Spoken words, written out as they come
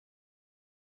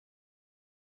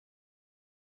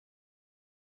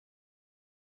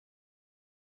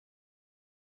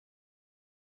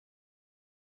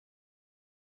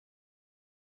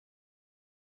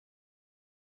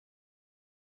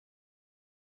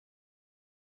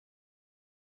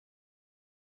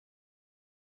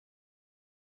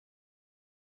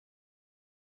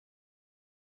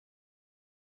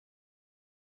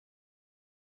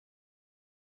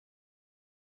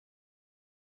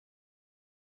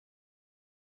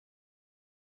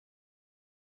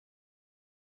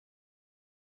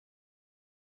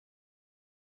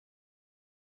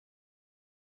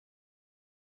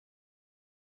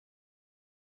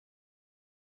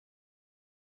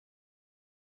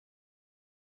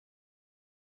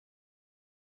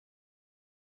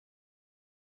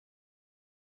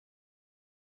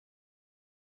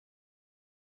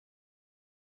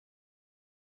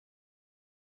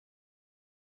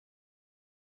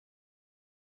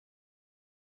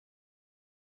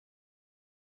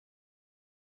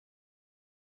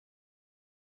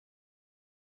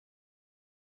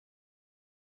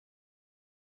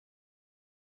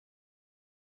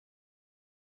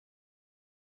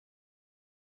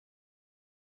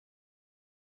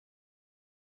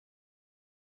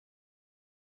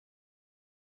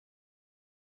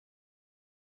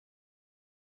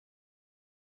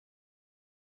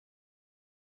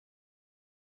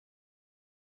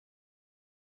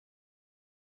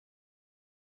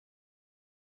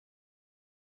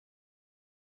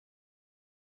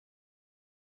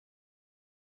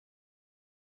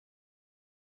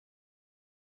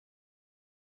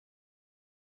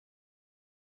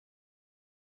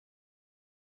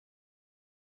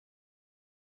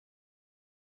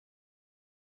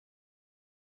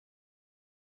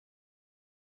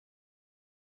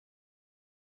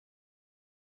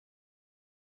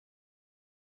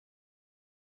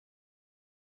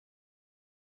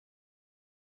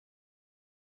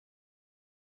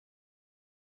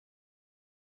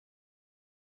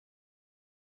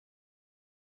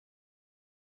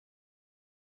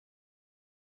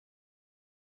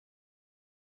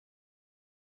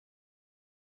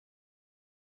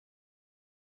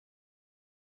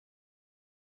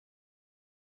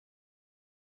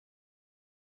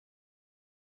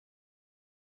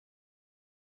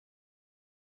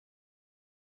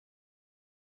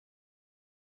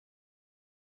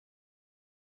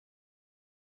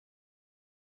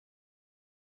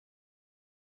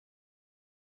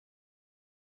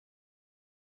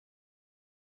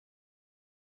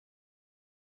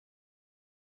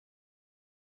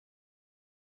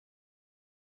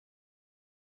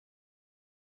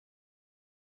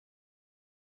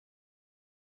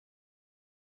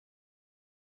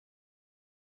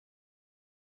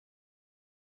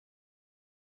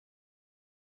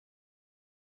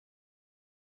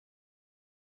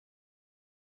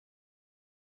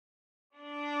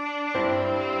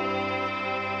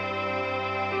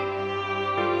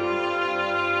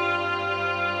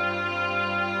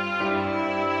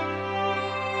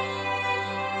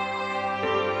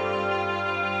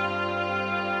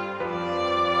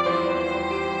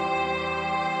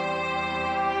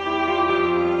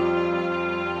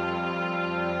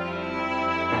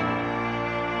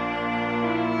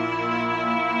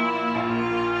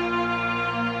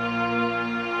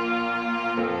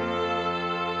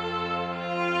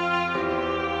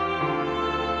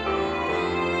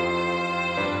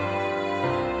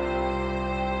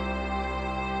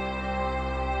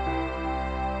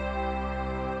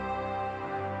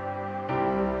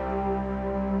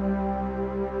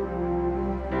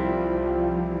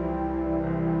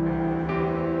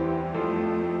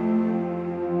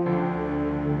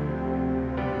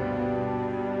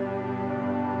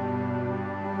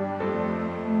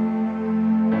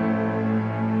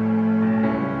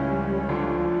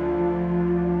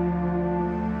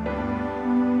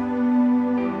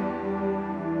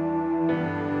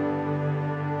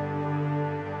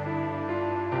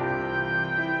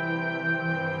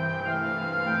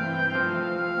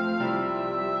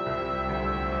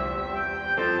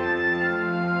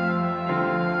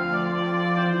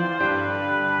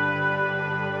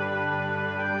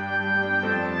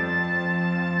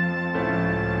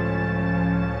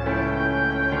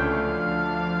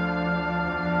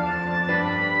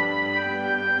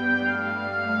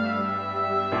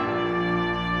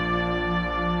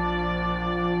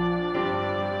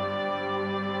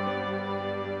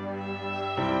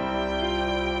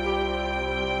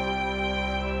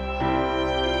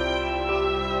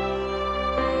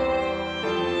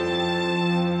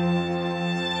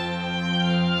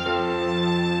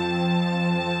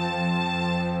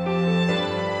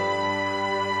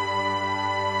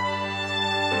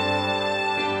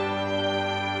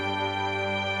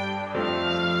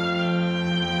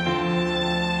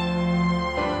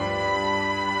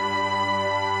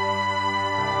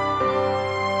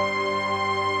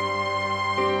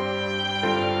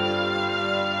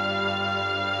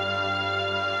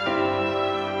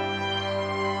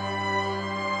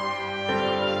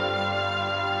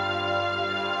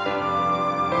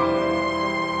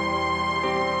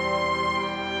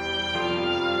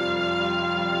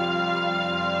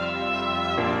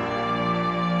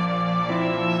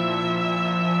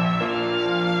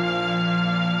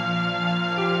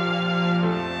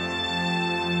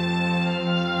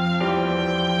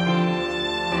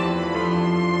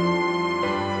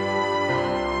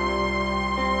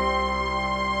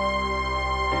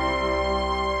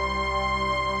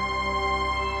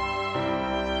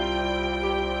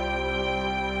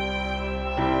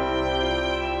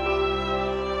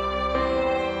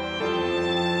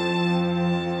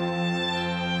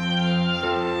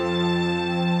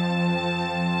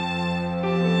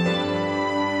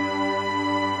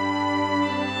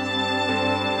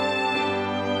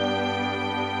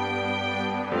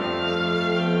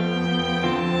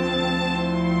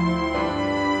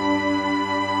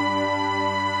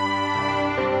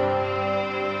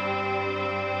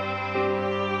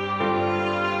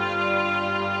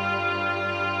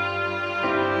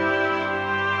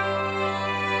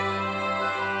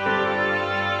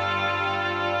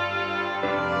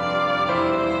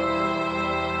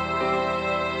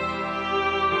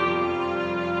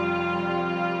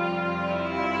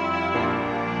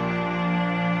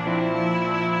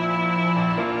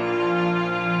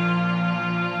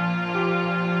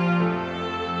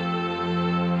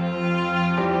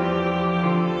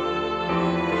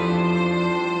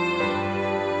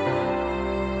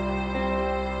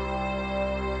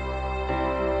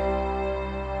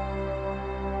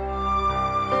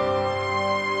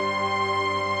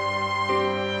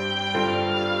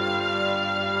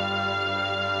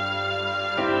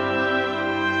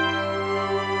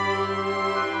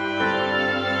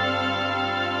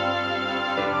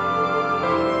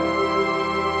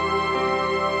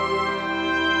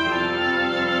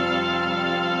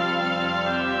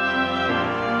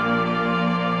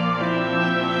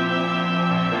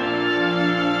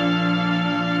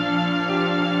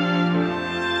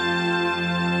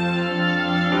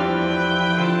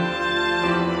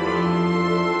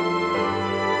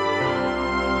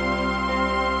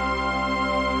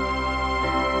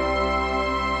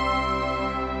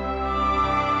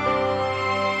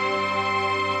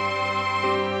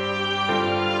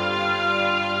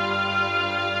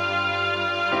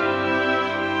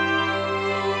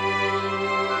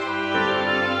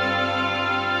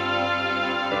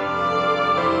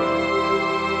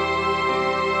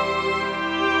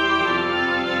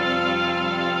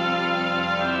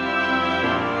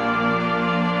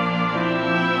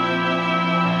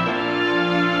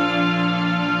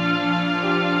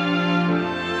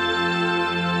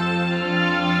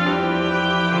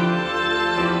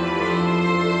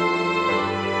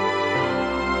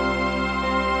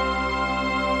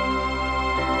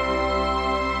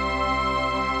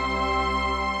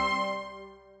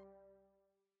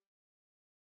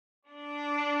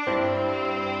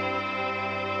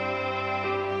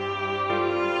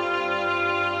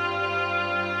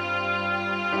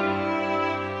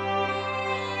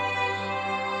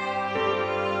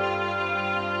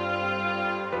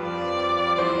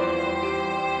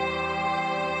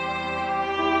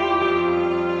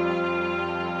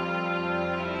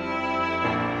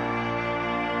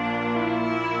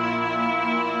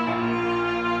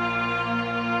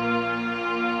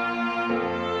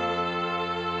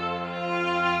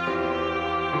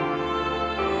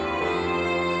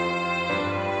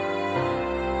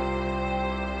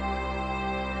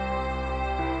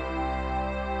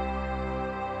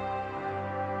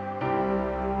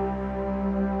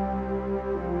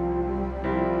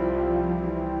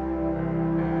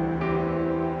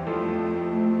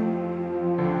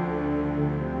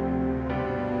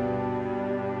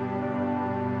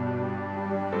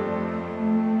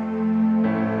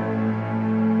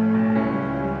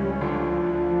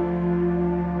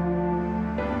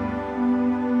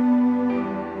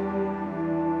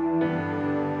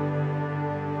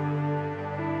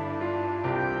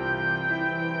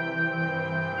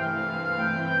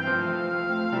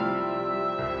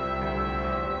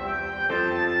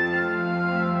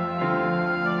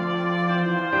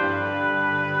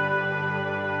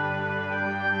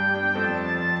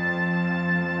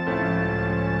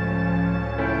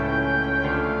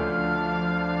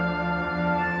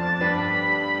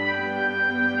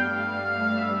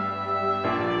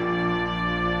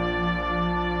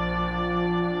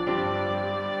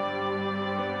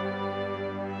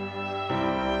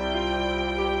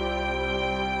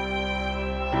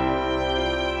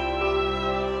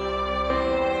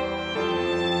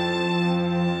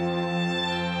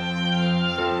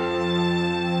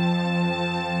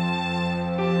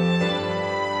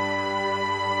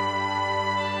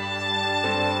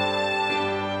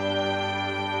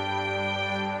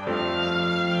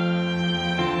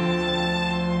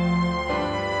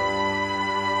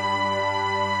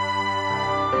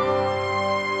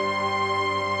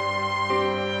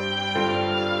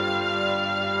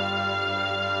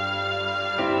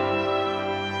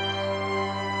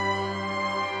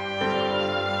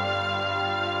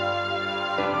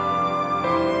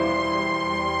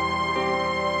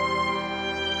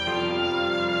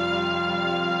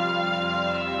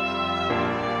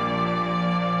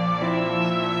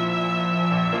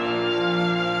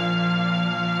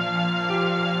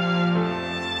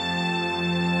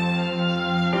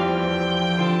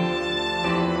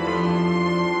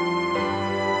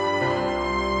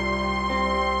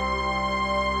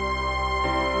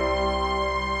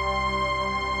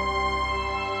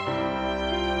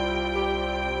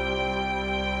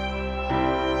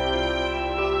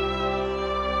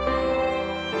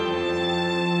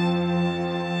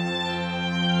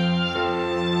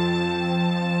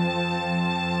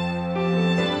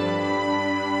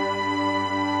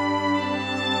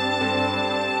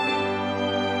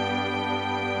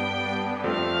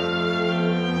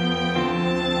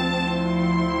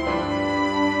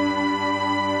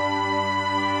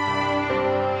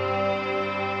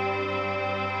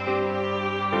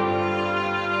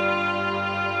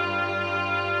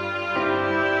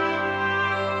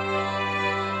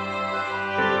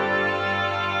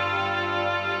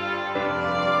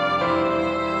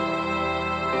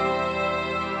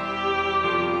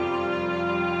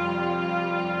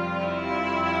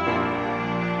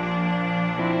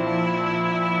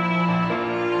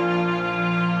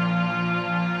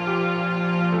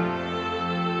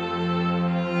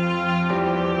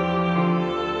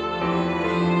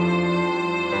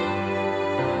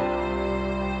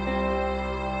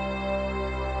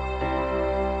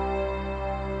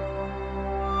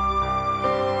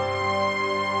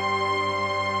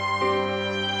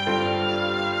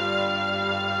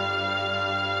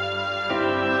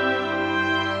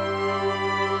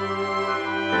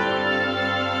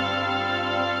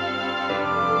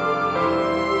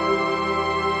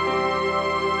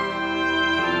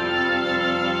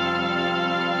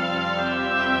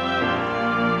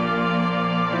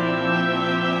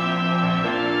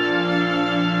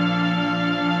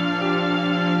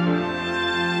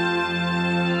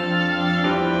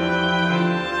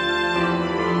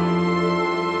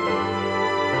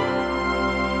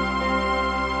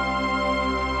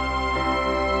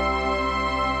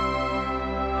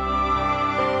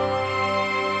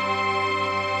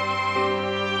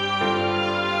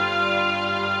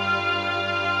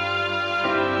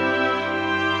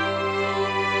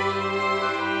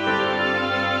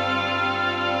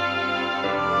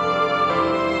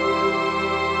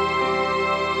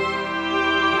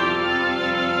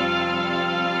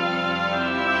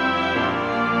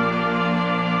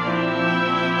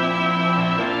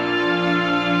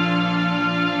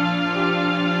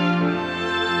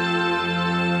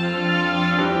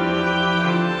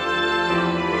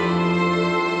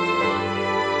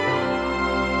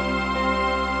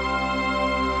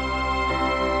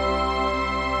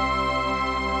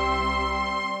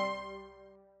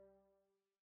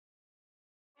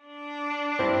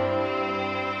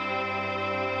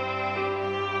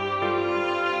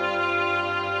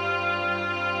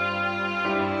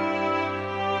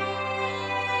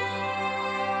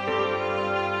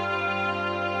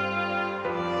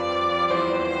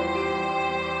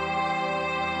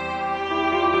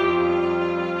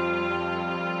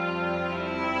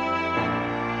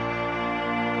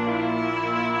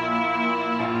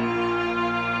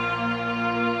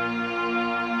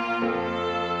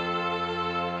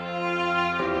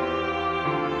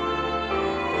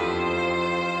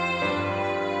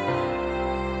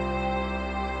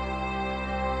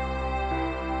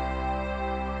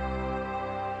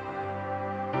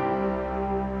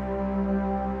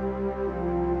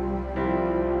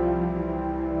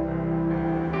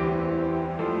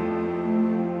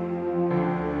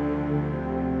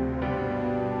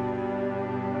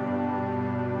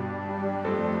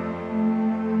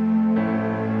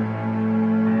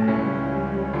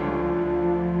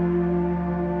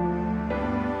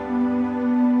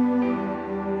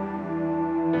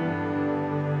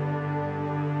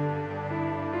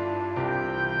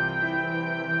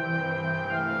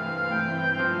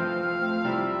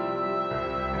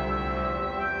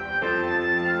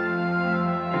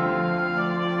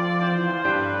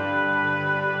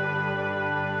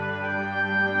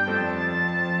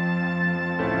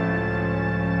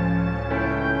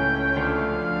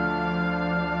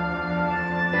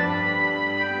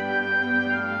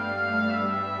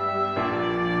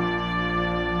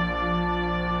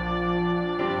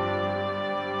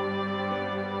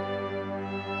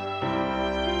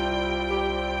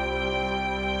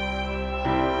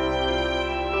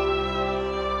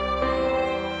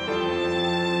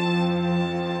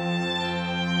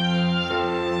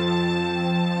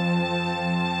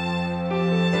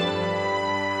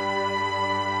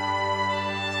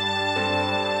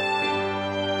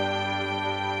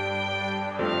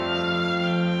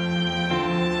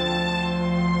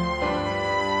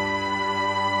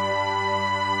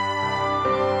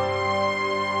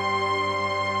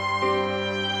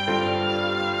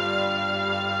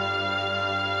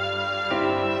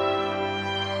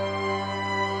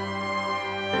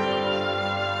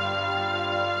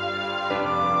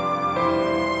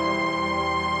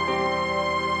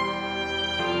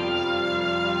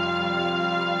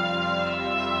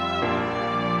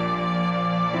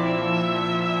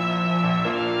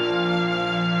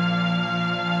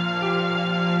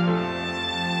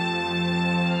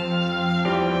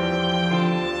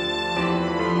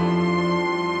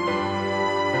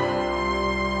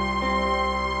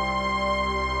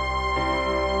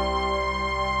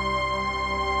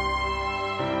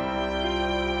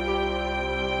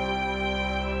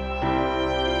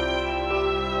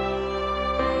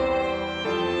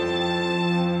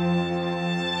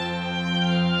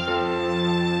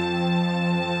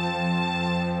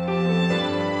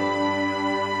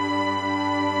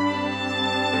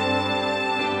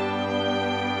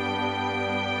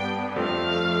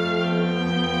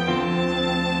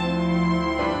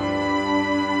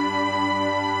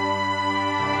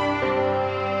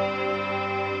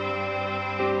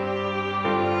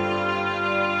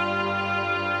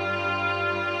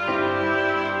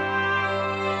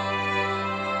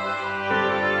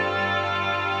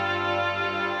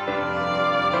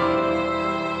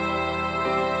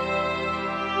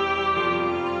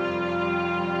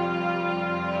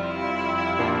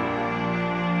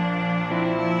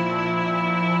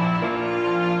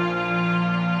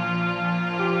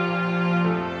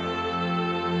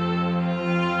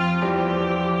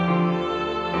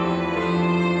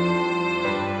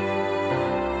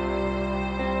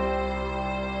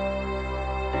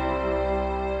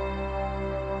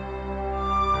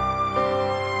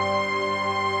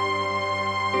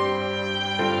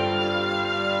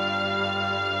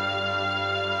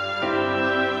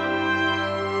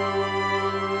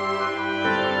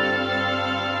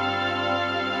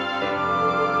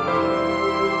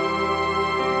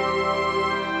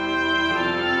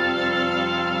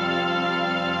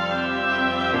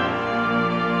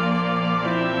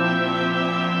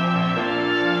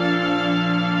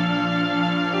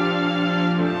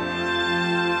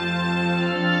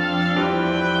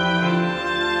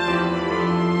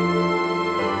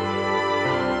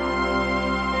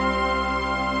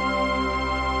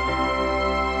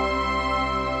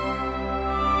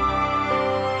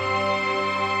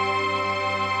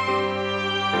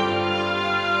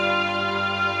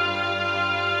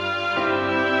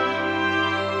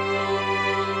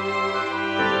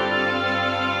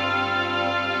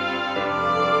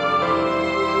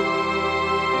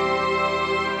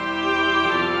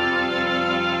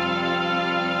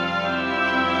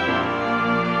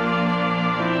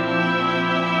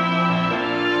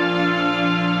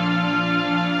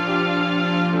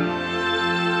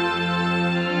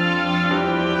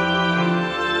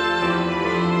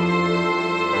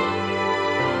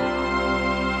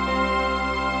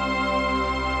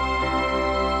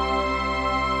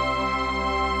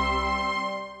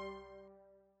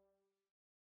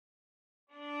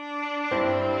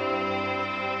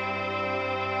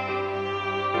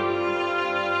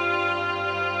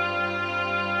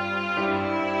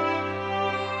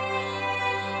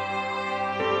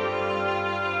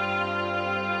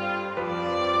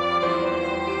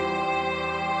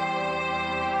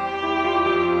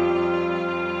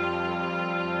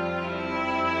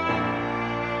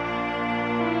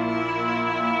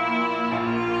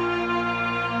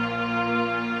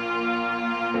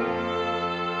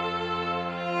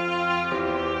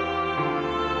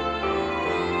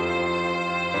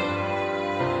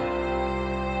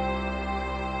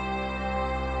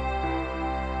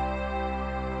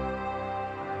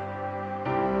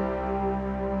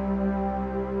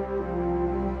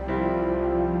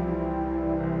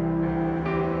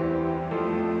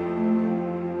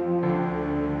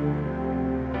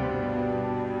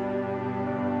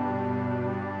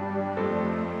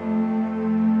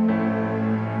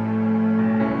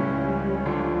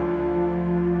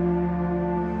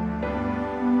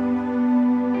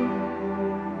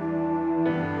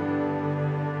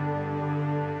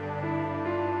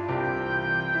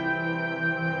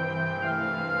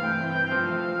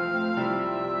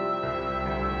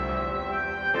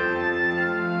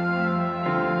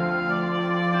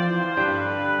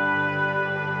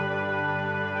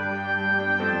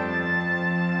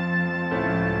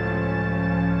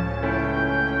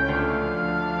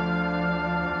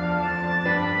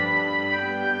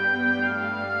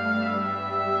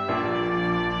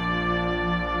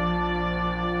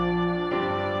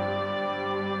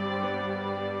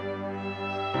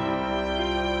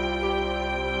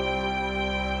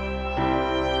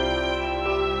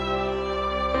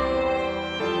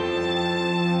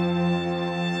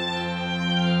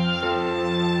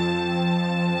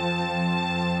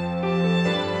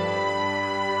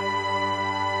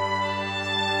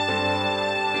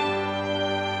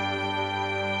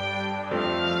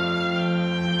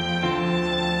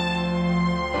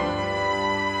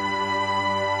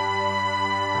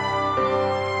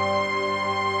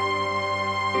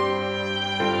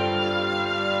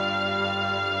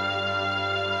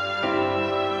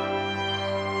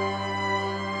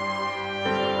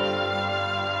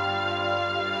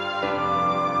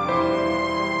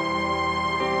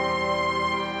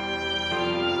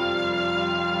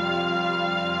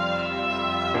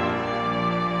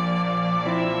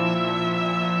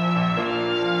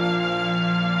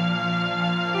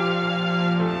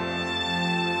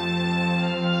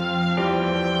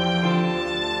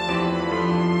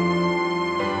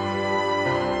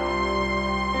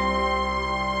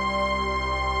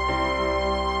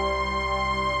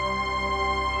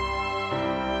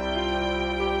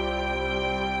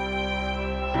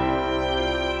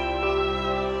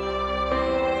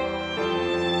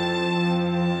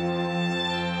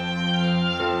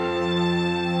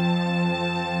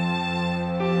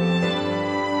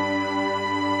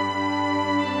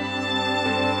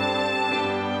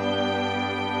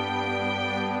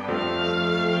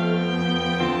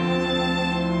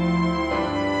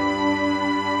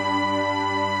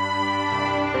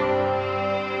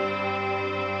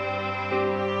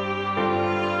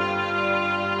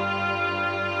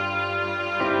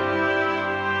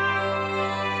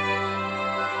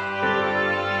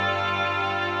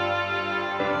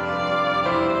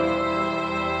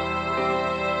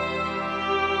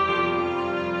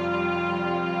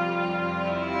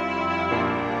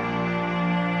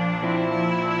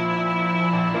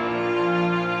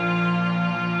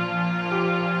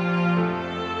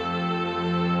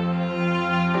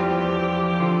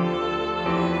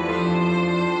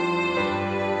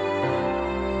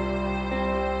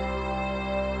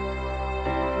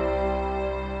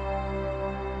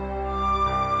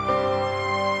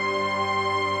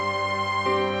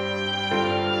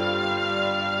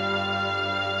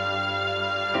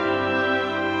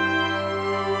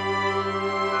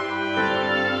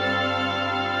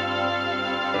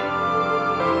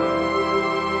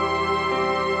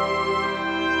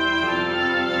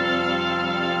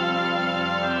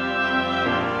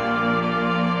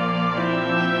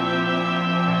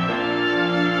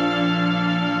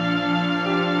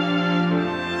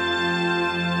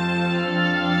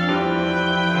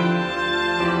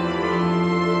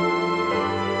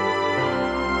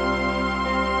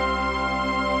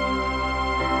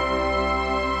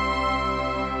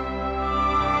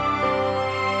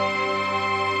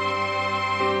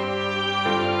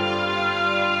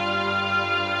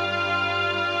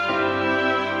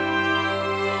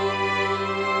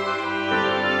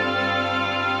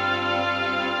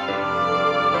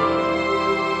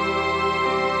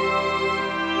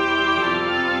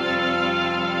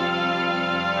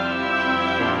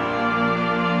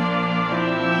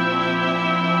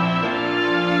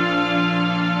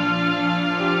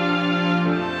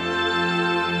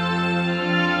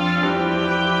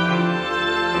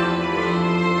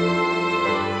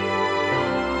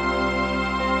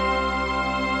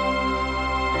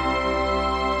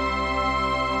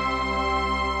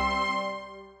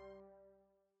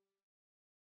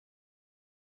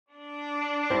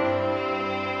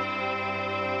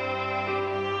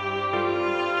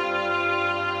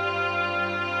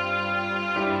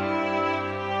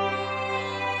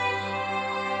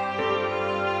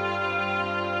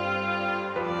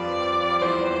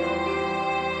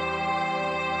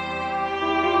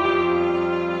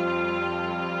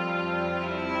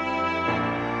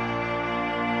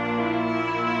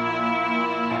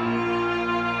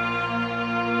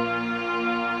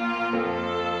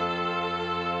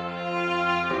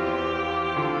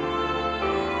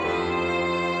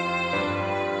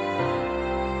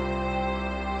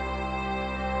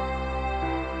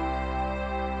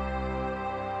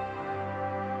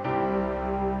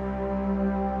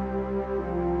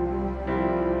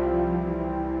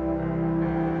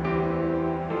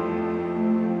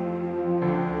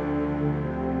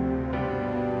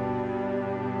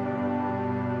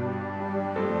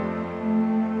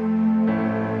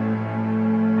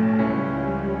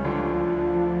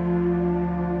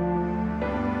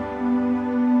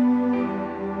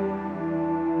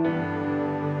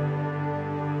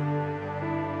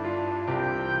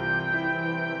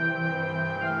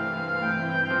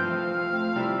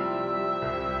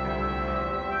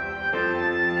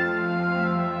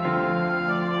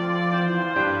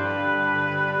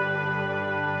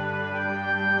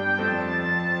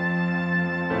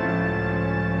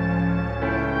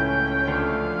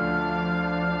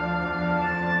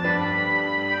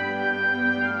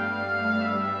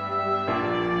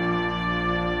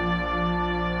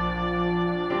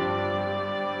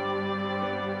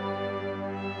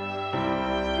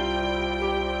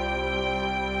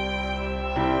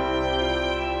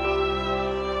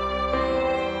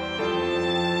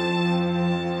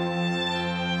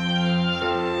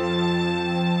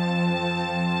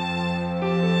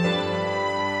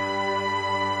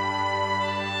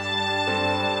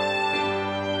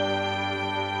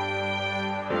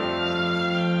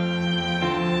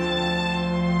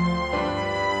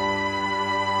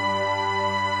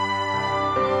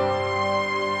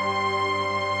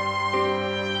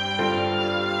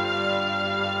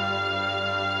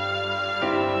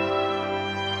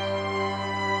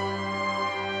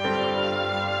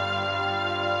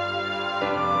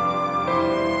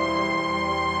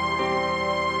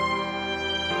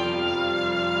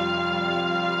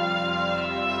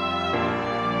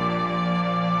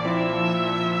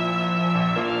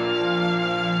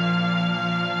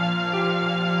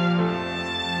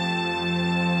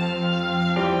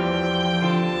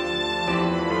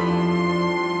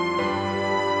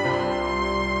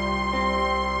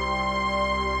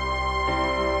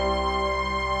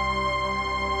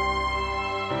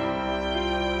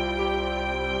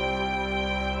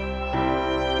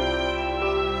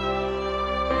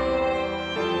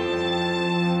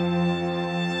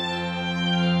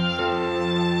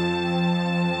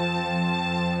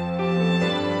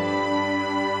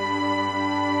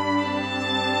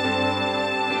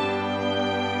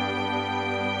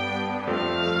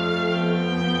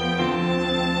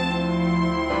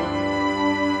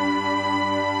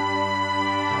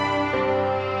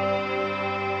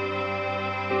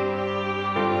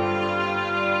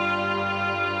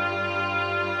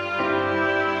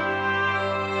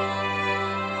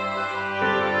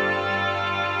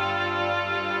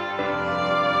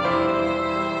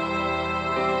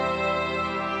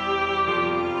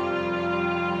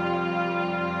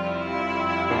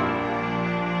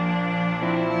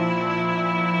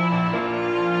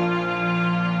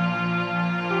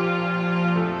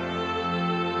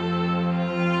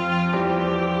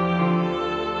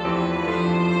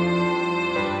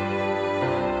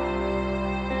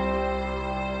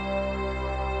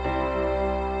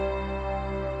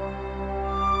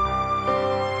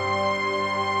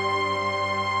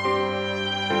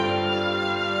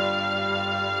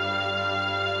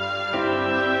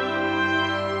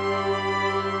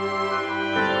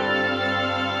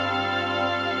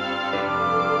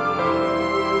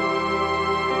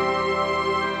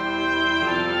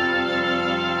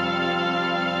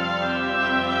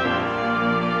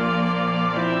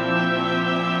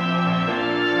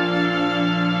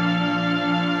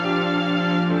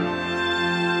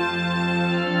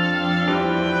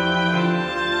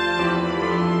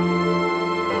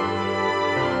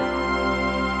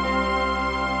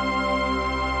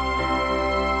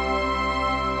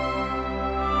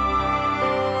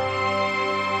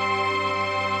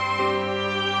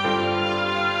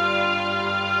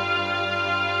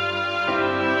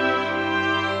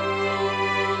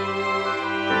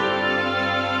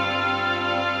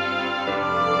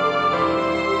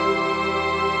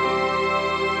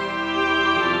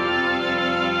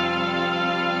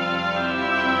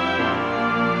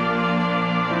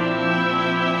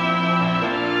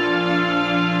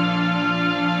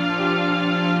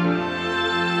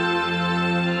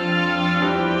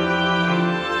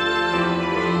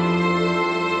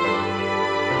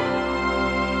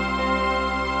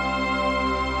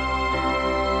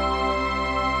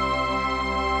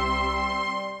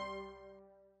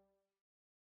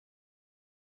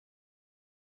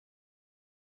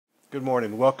Good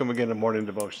morning. Welcome again to Morning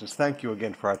Devotions. Thank you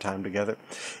again for our time together.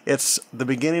 It's the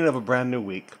beginning of a brand new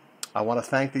week. I want to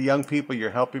thank the young people.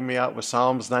 You're helping me out with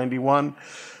Psalms 91.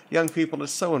 Young people,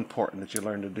 it's so important that you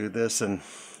learn to do this. And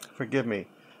forgive me,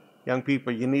 young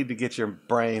people, you need to get your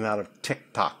brain out of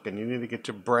TikTok, and you need to get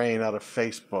your brain out of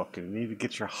Facebook, and you need to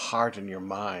get your heart and your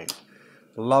mind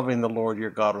loving the Lord your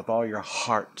God with all your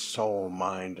heart, soul,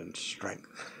 mind, and strength.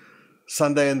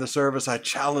 Sunday in the service, I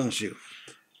challenge you.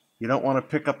 You don't want to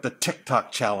pick up the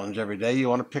TikTok challenge every day. You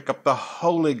want to pick up the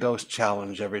Holy Ghost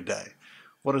challenge every day.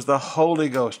 What is the Holy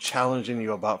Ghost challenging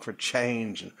you about for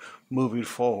change and moving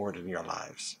forward in your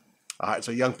lives? All right,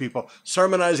 so young people,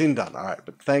 sermonizing done. All right,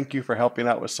 but thank you for helping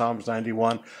out with Psalms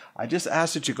 91. I just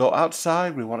ask that you go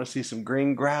outside. We want to see some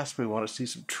green grass. We want to see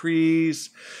some trees.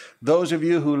 Those of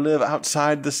you who live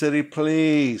outside the city,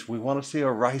 please, we want to see a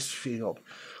rice field.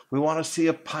 We want to see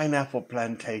a pineapple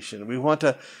plantation. We want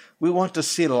to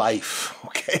see life,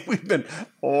 okay? We've been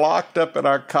locked up in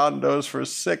our condos for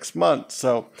 6 months.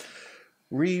 So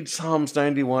read Psalms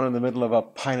 91 in the middle of a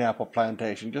pineapple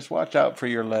plantation. Just watch out for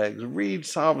your legs. Read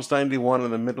Psalms 91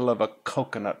 in the middle of a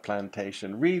coconut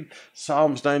plantation. Read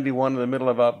Psalms 91 in the middle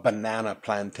of a banana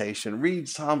plantation. Read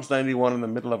Psalms 91 in the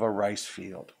middle of a rice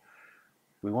field.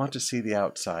 We want to see the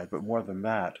outside, but more than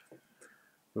that,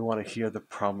 we want to hear the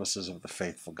promises of the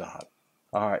faithful God.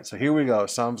 All right, so here we go,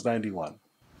 Psalms 91.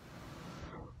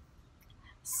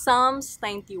 Psalms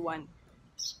 91.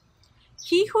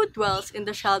 He who dwells in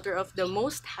the shelter of the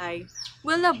Most High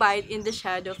will abide in the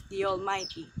shadow of the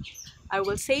Almighty. I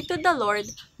will say to the Lord,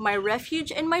 my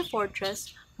refuge and my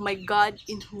fortress, my God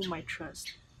in whom I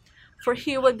trust. For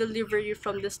he will deliver you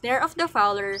from the snare of the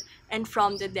fowler and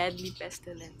from the deadly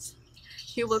pestilence.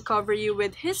 He will cover you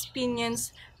with his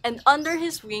pinions, and under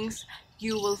his wings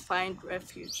you will find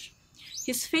refuge.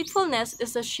 His faithfulness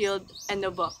is a shield and a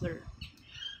buckler.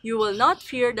 You will not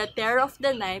fear the terror of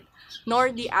the night,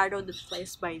 nor the arrow that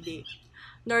flies by day,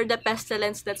 nor the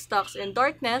pestilence that stalks in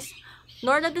darkness,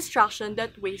 nor the destruction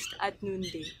that wastes at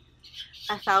noonday.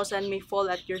 1,000 may fall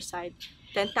at your side,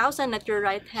 10,000 at your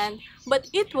right hand, but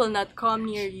it will not come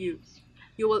near you.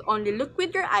 You will only look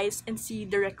with your eyes and see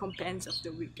the recompense of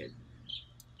the wicked.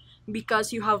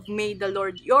 Because you have made the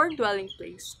Lord your dwelling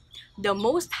place, the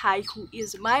Most High, who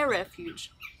is my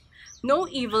refuge, no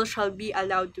evil shall be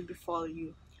allowed to befall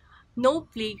you, no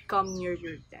plague come near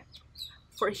your tent.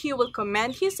 For he will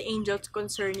command his angels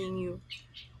concerning you,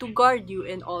 to guard you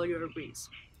in all your ways.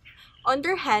 On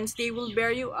their hands they will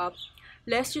bear you up,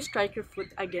 lest you strike your foot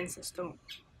against a stone.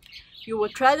 You will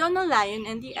tread on the lion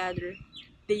and the adder,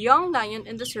 the young lion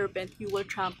and the serpent you will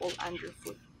trample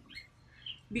underfoot.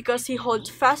 Because he holds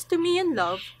fast to me in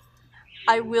love,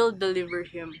 I will deliver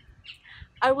him.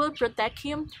 I will protect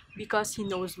him because he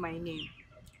knows my name.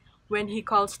 When he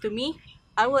calls to me,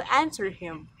 I will answer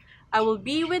him. I will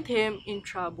be with him in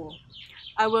trouble.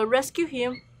 I will rescue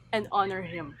him and honor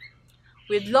him.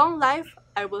 With long life,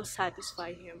 I will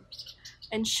satisfy him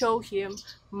and show him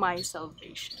my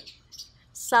salvation.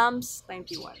 Psalms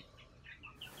 91.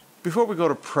 Before we go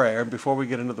to prayer, before we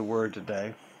get into the word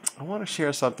today, I want to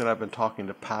share something I've been talking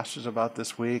to pastors about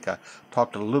this week. I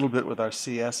talked a little bit with our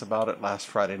CS about it last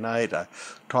Friday night. I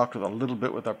talked with a little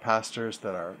bit with our pastors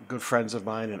that are good friends of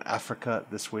mine in Africa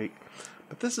this week.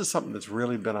 But this is something that's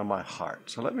really been on my heart.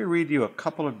 So let me read you a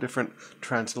couple of different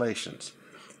translations.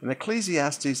 In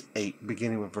Ecclesiastes 8,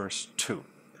 beginning with verse 2,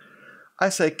 I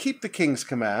say, keep the king's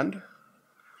command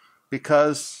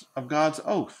because of God's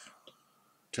oath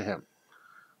to him.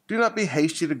 Do not be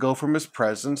hasty to go from his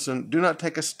presence, and do not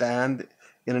take a stand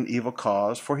in an evil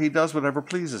cause, for he does whatever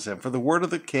pleases him. For the word of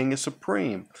the king is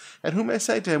supreme. And who may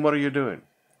say to him, what are you doing?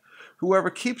 Whoever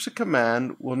keeps a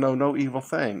command will know no evil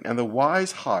thing. And the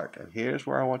wise heart, and here's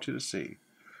where I want you to see,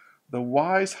 the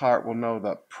wise heart will know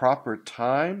the proper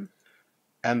time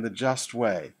and the just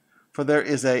way. For there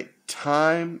is a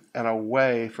time and a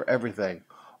way for everything,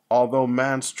 although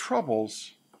man's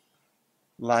troubles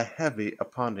lie heavy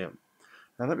upon him.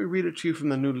 Now let me read it to you from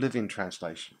the New Living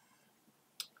Translation.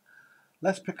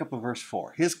 Let's pick up at verse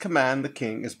 4. His command, the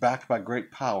king, is backed by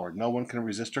great power. No one can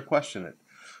resist or question it.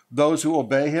 Those who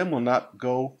obey him will not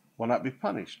be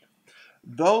punished.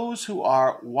 Those who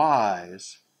are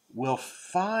wise will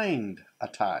find a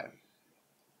time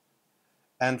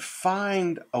and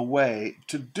find a way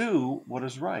to do what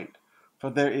is right. For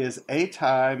there is a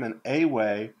time and a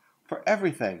way for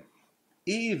everything,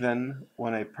 even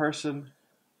when a person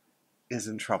is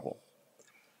in trouble.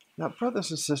 Now, brothers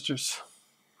and sisters,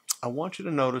 I want you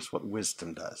to notice what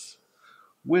wisdom does.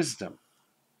 Wisdom,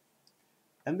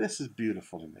 and this is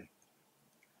beautiful to me,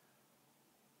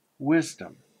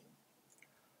 wisdom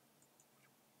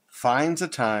finds a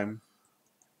time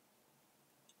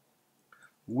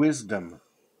wisdom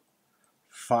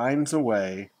finds a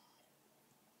way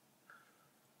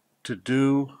to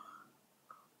do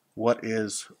what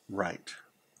is right,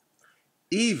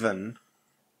 even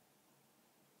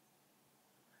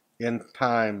in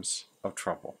times of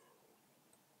trouble.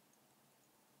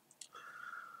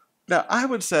 Now, I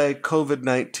would say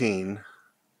COVID-19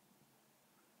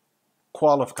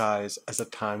 qualifies as a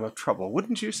time of trouble,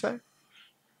 wouldn't you say?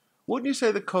 Wouldn't you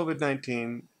say that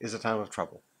COVID-19 is a time of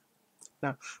trouble?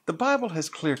 Now, the Bible has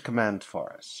clear commands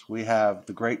for us. We have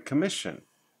the Great Commission,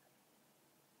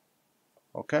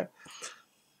 okay?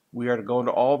 We are to go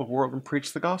into all the world and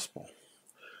preach the gospel.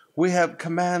 We have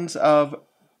commands of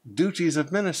duties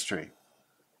of ministry.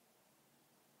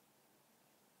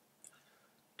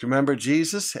 Do you remember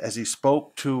Jesus as he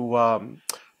spoke to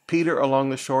Peter along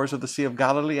the shores of the Sea of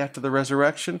Galilee after the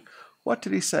resurrection? What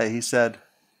did he say? He said,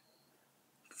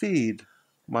 "Feed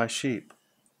my sheep."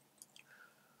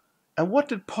 And what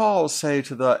did Paul say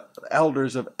to the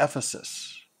elders of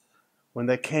Ephesus when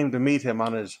they came to meet him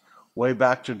on his way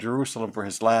back to Jerusalem for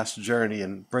his last journey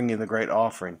and bringing the great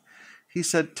offering? He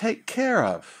said, "Take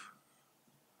care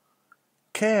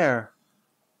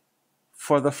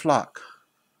for the flock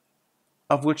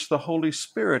of which the Holy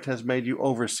Spirit has made you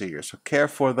overseers." So care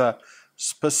for the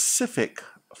specific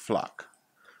flock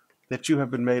that you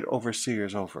have been made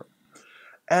overseers over.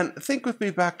 And think with me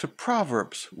back to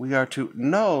Proverbs. We are to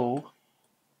know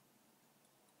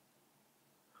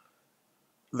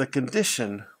the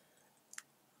condition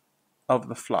of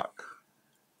the flock.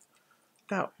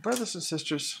 Now, brothers and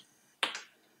sisters,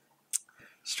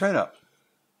 straight up,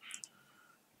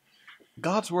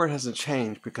 God's word hasn't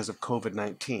changed because of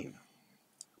COVID-19,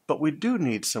 but we do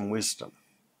need some wisdom.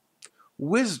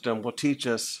 Wisdom will teach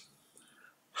us,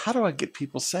 how do I get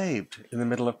people saved in the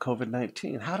middle of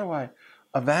COVID-19? How do I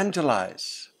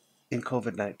evangelize in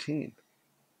COVID-19?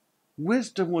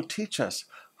 Wisdom will teach us,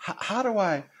 how do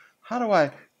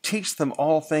I teach them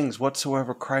all things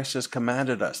whatsoever Christ has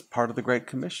commanded us, part of the Great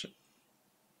Commission.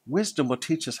 Wisdom will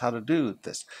teach us how to do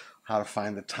this, how to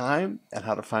find the time and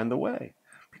how to find the way.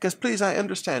 Because please, I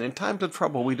understand, in times of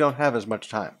trouble, we don't have as much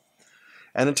time.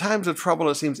 And in times of trouble,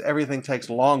 it seems everything takes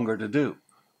longer to do.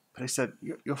 But he said,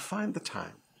 you'll find the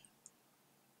time.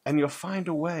 And you'll find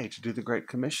a way to do the Great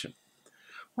Commission.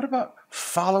 What about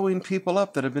following people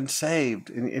up that have been saved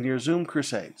in your Zoom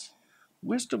crusades?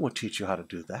 Wisdom will teach you how to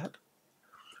do that.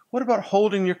 What about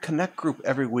holding your connect group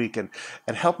every week and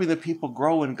helping the people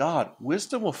grow in God?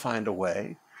 Wisdom will find a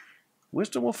way.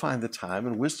 Wisdom will find the time,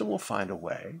 and wisdom will find a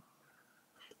way.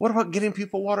 What about getting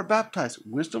people water baptized?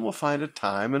 Wisdom will find a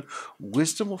time, and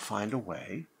wisdom will find a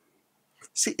way.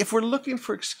 See, if we're looking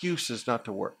for excuses not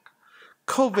to work,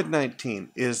 COVID-19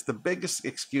 is the biggest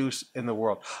excuse in the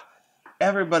world.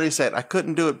 Everybody said, I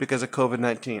couldn't do it because of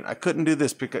COVID-19. I couldn't do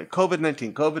this because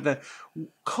COVID-19.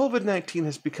 COVID-19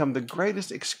 has become the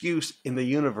greatest excuse in the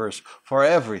universe for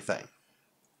everything.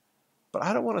 But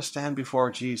I don't want to stand before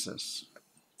Jesus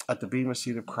at the bema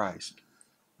seat of Christ.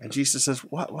 And Jesus says,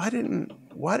 why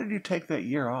did you take that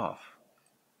year off?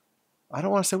 I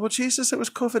don't want to say, well, Jesus, it was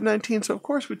COVID-19, so of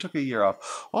course we took a year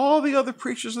off. All the other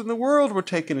preachers in the world were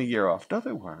taking a year off. No,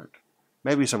 they weren't.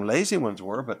 Maybe some lazy ones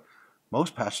were, but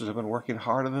most pastors have been working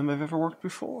harder than they've ever worked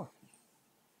before.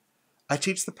 I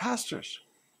teach the pastors.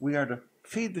 We are to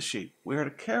feed the sheep. We are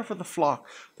to care for the flock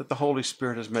that the Holy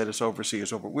Spirit has made us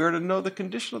overseers over. We are to know the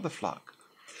condition of the flock.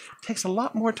 It takes a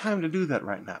lot more time to do that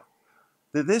right now.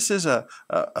 This is a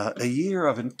year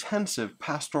of intensive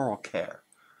pastoral care.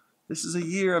 This is a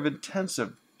year of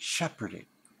intensive shepherding,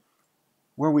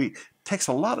 where it takes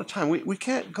a lot of time. We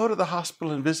can't go to the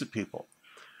hospital and visit people.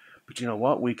 But you know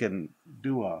what? We can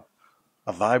do a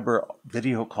Viber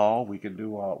video call. We can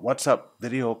do a WhatsApp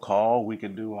video call. We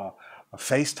can do a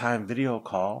FaceTime video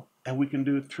call. And we can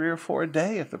do 3 or 4 a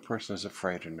day if the person is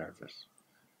afraid or nervous.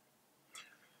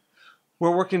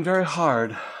 We're working very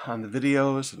hard on the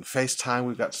videos and FaceTime.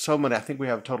 We've got so many. I think we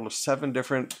have a total of 7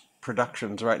 different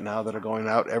productions right now that are going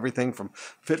out. Everything from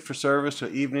fit for service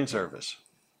to evening service.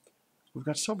 We've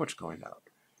got so much going out.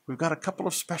 We've got a couple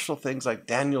of special things like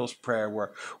Daniel's prayer,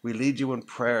 where we lead you in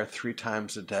prayer 3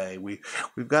 times a day.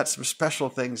 We've got some special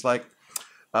things like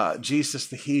Jesus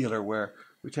the Healer, where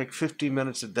we take 15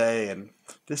 minutes a day, and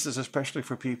this is especially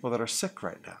for people that are sick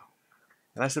right now.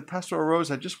 And I said, Pastor Rose,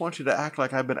 I just want you to act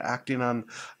like I've been acting on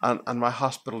my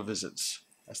hospital visits.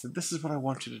 I said, this is what I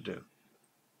want you to do.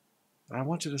 And I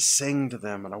want you to sing to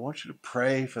them, and I want you to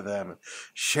pray for them, and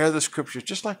share the scriptures,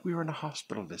 just like we were in a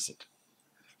hospital visit.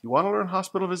 If you want to learn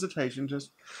hospital visitation,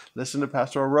 just listen to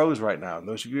Pastor Rose right now. And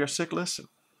those of you who are sick, listen.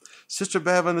 Sister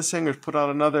Bev and the singers put out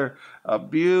another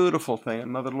beautiful thing,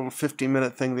 another little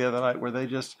 15-minute thing the other night where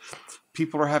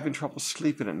people are having trouble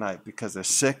sleeping at night because they're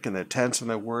sick and they're tense and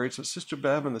they're worried. So Sister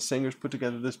Bev and the singers put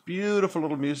together this beautiful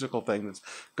little musical thing that's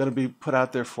going to be put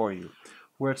out there for you,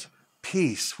 where it's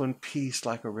peace, when peace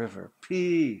like a river.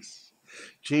 Peace.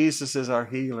 Jesus is our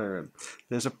healer, and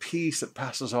there's a peace that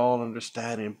passes all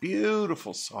understanding.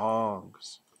 Beautiful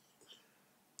songs.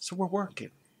 So we're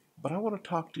working. But I want to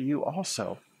talk to you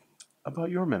also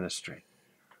about your ministry.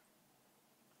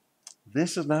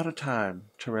 This is not a time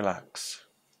to relax.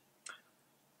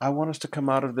 I want us to come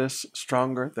out of this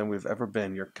stronger than we've ever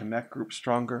been. Your Connect group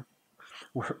stronger.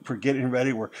 We're getting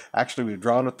ready. We've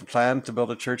drawn up the plan to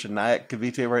build a church in Nyack,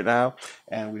 Cavite right now,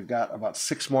 and we've got about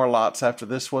 6 more lots after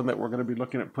this one that we're going to be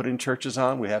looking at putting churches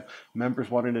on. We have members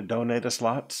wanting to donate us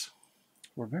lots.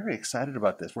 We're very excited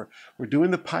about this. We're doing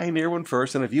the Pioneer one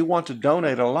first, and if you want to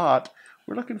donate a lot,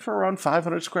 we're looking for around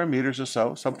 500 square meters or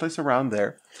so, someplace around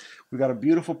there. We've got a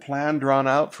beautiful plan drawn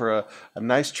out for a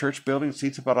nice church building.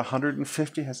 Seats about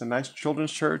 150, has a nice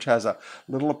children's church, has a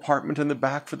little apartment in the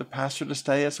back for the pastor to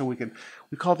stay at. So we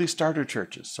call these starter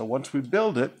churches. So once we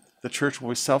build it, the church will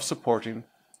be self-supporting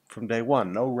from day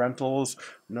one. No rentals,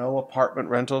 no apartment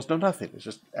rentals, no nothing. It's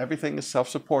just everything is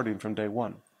self-supporting from day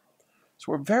one.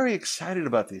 So we're very excited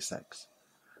about these things.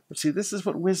 But see, this is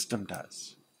what wisdom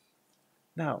does.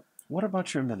 Now, what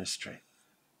about your ministry?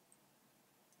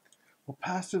 Well,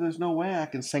 Pastor, there's no way I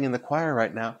can sing in the choir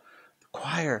right now. The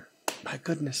choir, my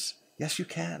goodness, yes you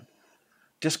can.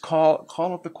 Just call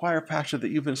up the choir pastor that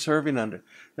you've been serving under.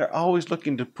 They're always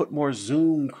looking to put more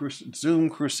Zoom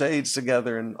crusades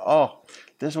together, and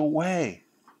there's a way.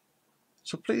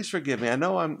 So please forgive me. I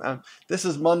know this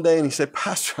is Monday, and he said,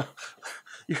 Pastor,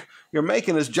 you're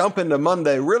making us jump into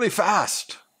Monday really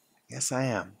fast. Yes, I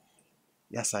am.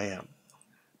 Yes, I am.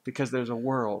 Because there's a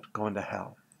world going to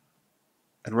hell.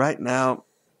 And right now,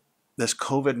 this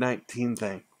COVID-19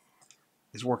 thing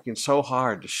is working so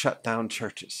hard to shut down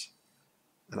churches.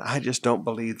 And I just don't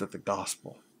believe that the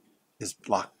gospel is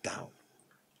locked down.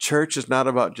 Church is not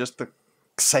about just the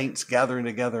saints gathering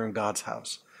together in God's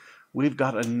house. We've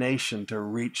got a nation to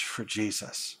reach for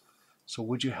Jesus. So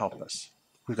would you help us?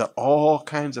 We've got all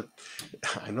kinds of,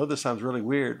 I know this sounds really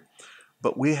weird,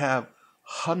 but we have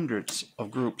hundreds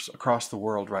of groups across the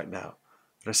world right now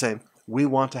that are saying, we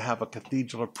want to have a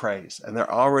Cathedral of Praise, and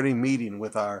they're already meeting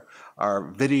with our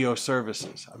video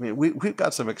services. I mean, we've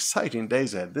got some exciting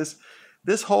days ahead.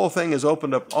 This whole thing has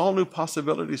opened up all new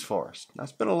possibilities for us. Now,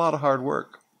 it's been a lot of hard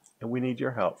work, and we need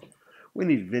your help. We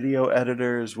need video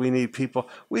editors. We need people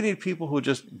who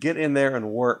just get in there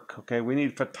and work, okay? We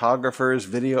need photographers,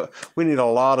 we need a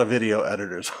lot of video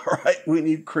editors, all right? We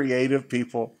need creative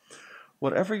people.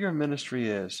 Whatever your ministry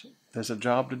is, there's a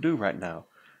job to do right now,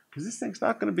 because this thing's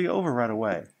not going to be over right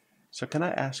away. So can I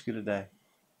ask you today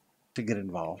to get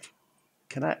involved?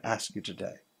 Can I ask you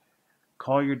today?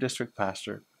 Call your district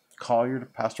pastor, call your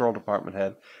pastoral department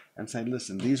head, and say,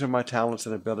 listen, these are my talents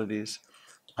and abilities.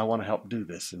 I want to help do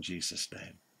this in Jesus'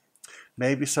 name.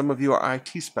 Maybe some of you are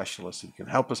IT specialists and can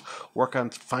help us work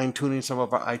on fine-tuning some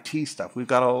of our IT stuff. We've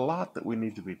got a lot that we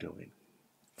need to be doing.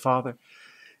 Father,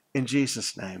 in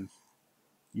Jesus' name,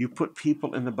 you put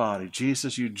people in the body.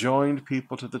 Jesus, you joined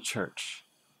people to the church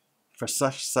for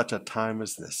such a time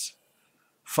as this.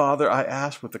 Father, I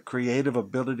ask with the creative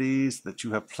abilities that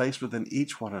you have placed within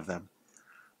each one of them,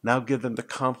 now give them the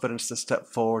confidence to step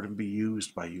forward and be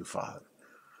used by you, Father.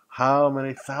 How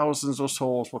many thousands of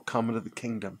souls will come into the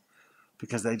kingdom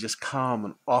because they just come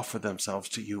and offer themselves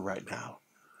to you right now.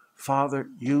 Father,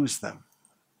 use them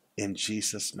in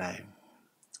Jesus' name.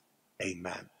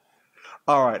 Amen.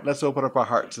 All right, let's open up our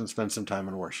hearts and spend some time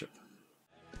in worship.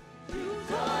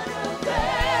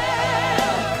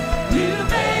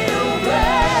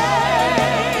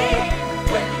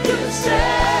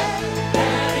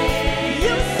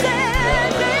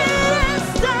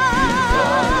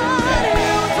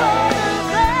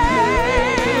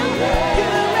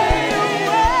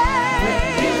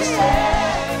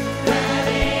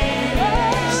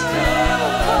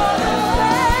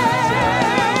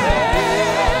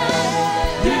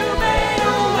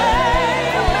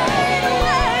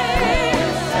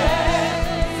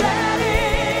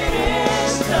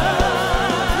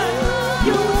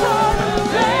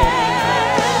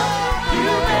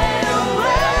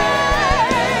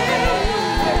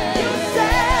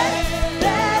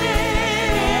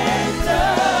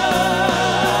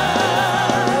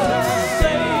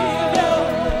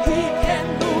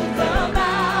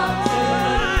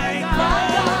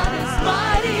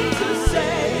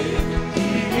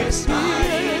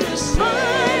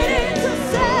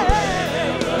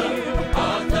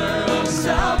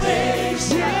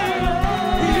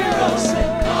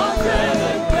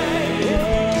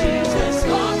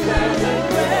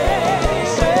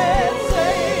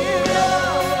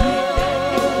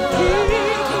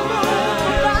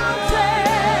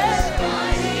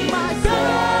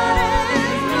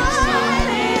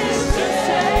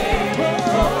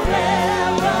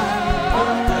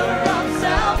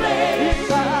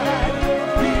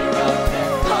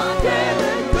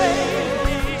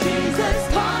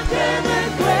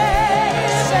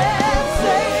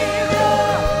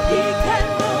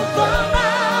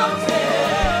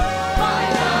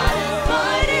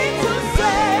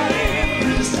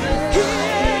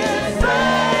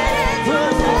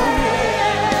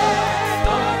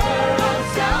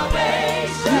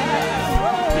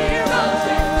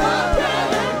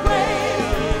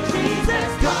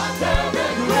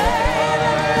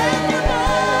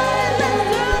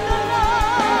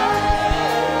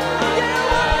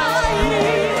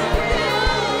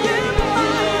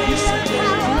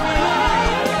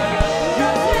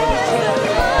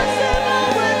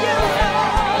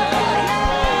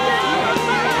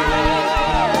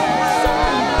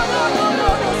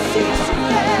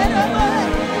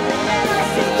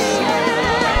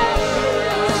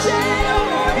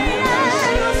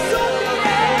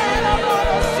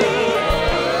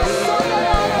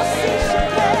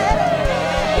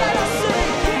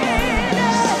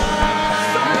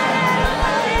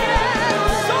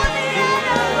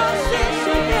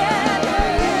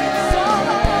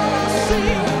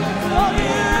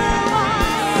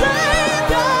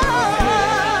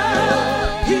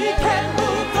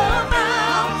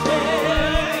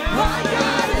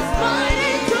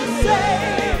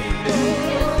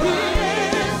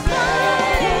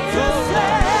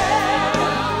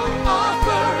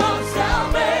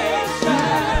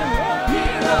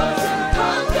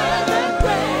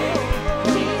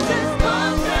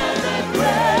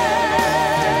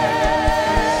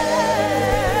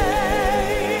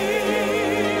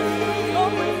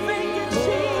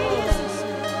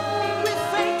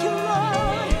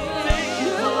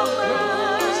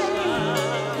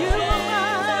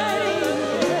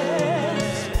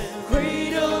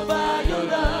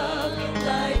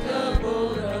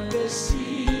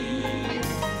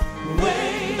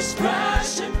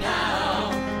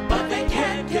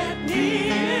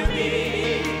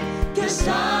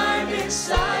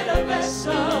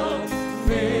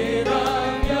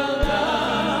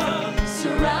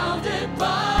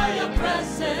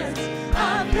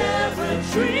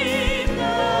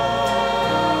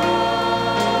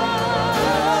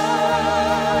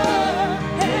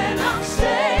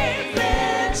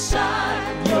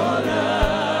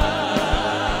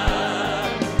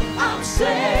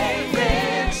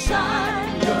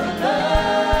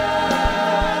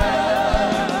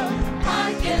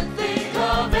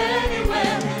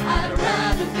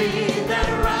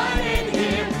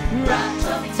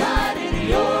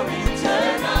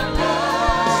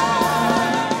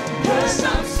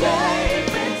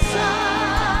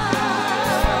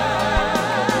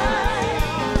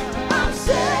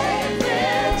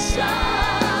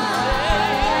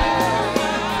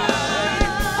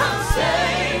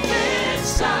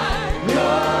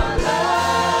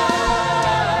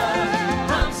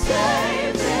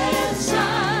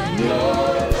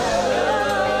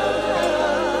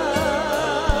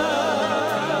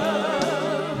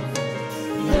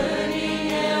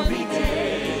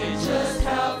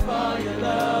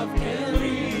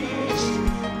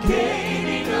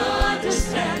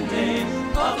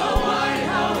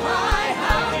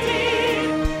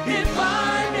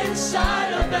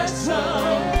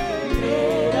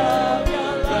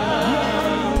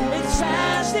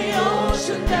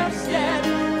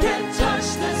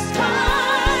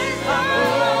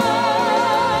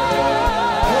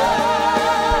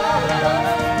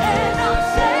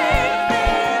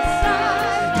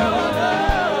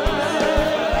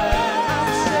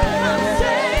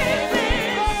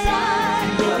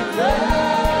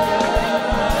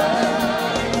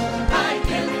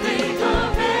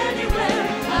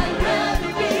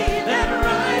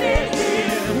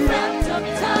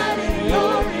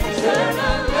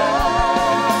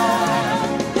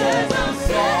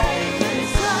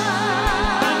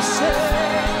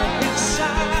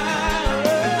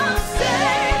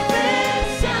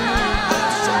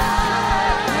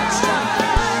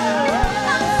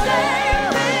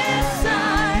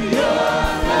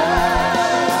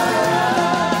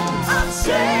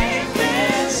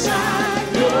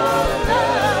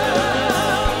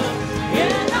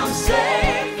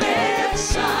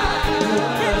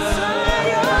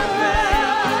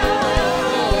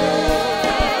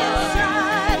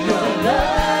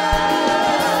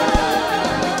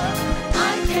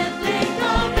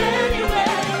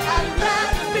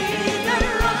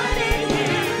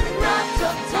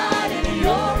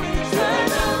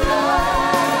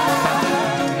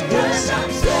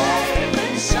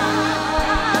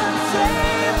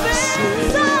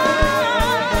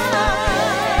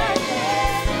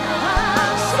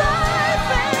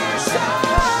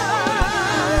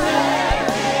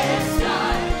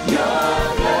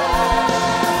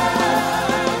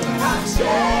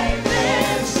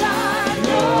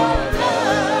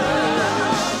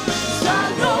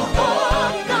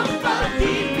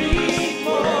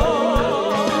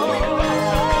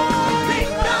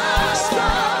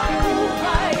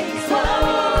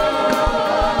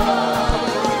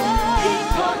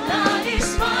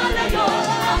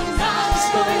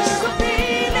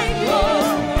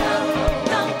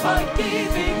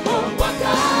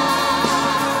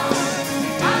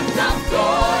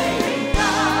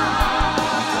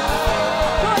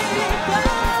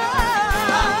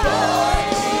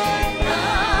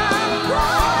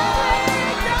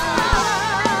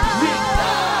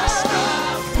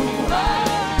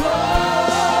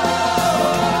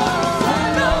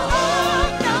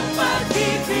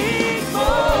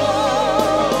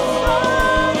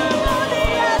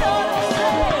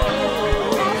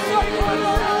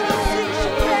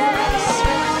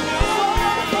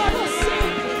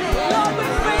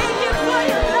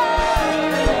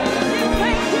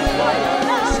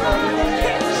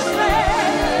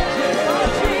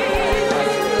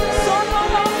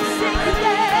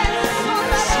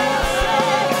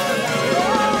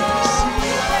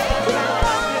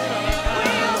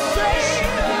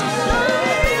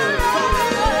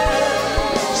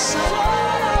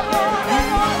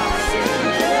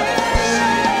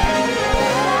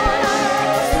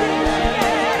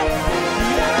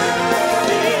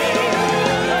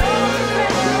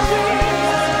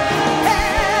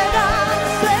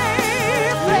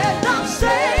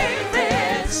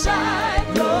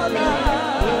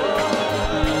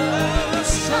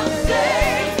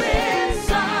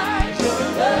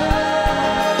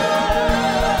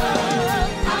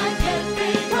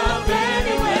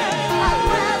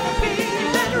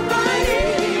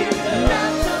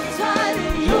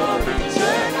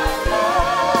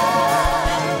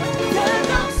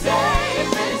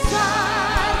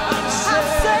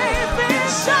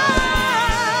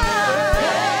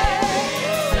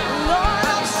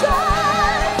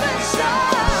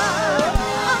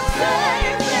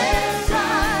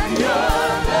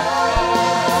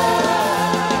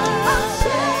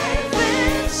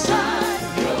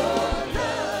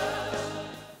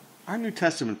 New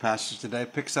Testament passage today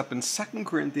picks up in 2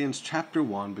 Corinthians chapter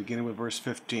 1, beginning with verse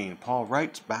 15. Paul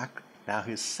writes back now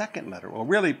his second letter, well,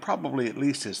 really probably at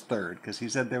least his third, because he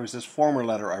said there was this former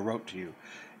letter I wrote to you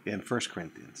in 1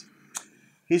 Corinthians.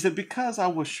 He said, because I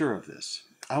was sure of this,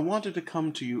 I wanted to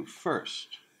come to you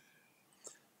first,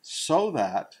 so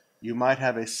that you might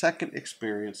have a second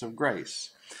experience of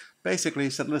grace. Basically, he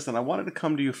said, listen, I wanted to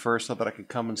come to you first so that I could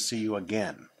come and see you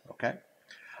again, okay?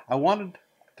 I wanted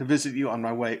to visit you on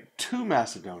my way to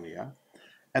Macedonia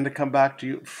and to come back to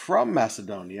you from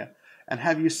Macedonia and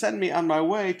have you send me on my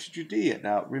way to Judea.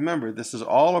 Now, remember, this is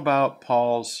all about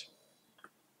Paul's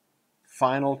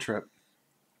final trip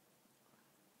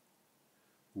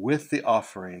with the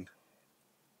offering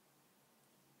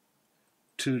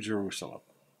to Jerusalem.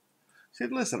 He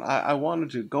said, listen, I wanted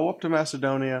to go up to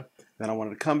Macedonia, then I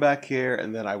wanted to come back here,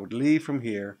 and then I would leave from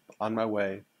here on my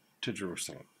way to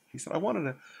Jerusalem. He said, I wanted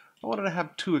to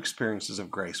have two experiences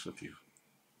of grace with you.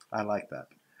 I like that.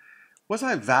 Was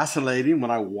I vacillating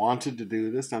when I wanted to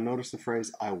do this? Now notice the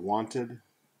phrase, I wanted.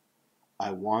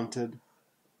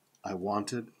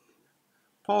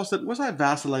 Paul said, was I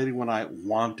vacillating when I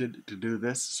wanted to do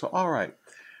this? So, all right.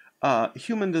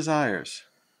 Human desires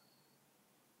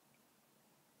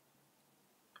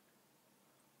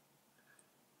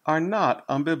are not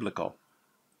unbiblical.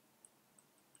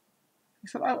 He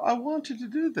said, I wanted to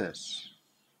do this.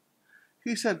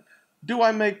 He said, do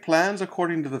I make plans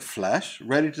according to the flesh,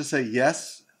 ready to say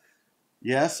yes,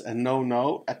 yes, and no,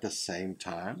 no at the same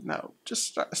time? No,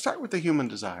 just start with the human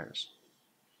desires.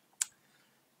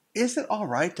 Is it all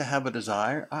right to have a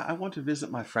desire? I want to visit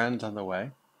my friends on the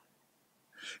way.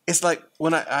 It's like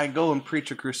when I go and preach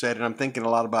a crusade, and I'm thinking a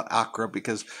lot about Accra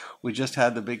because we just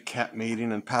had the big camp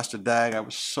meeting, and Pastor Dag, I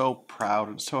was so proud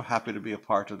and so happy to be a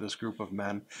part of this group of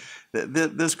men.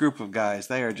 This group of guys,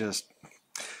 they are just...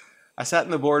 I sat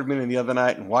in the board meeting the other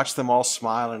night and watched them all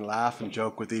smile and laugh and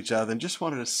joke with each other and just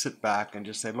wanted to sit back and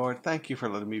just say, Lord, thank you for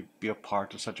letting me be a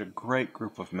part of such a great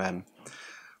group of men.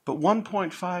 But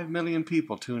 1.5 million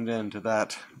people tuned in to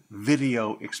that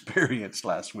video experience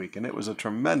last week, and it was a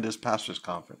tremendous pastors'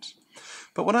 conference.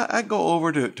 But when I go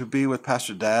over to be with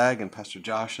Pastor Dag and Pastor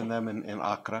Josh and them in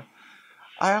Accra,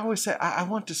 I always say, I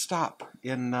want to stop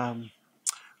in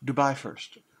Dubai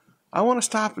first. I want to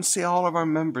stop and see all of our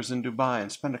members in Dubai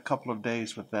and spend a couple of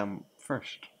days with them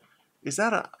first. Is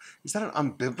that an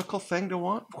unbiblical thing to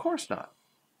want? Of course not.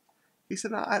 He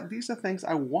said, no, these are things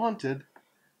I wanted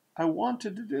to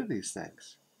do these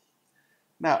things.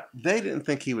 Now, they didn't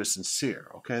think he was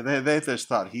sincere, okay? They just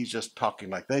thought he's just talking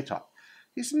like they talk.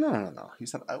 He said, no. He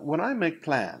said, when I make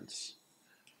plans,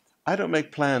 I don't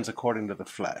make plans according to the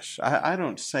flesh. I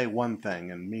don't say one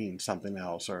thing and mean something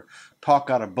else or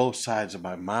talk out of both sides of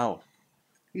my mouth.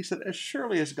 He said, as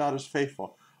surely as God is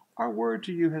faithful, our word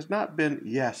to you has not been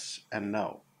yes and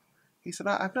no. He said,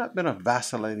 I've not been a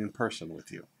vacillating person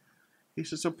with you. He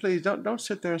said, so please don't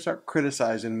sit there and start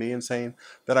criticizing me and saying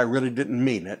that I really didn't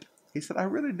mean it. He said, I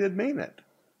really did mean it.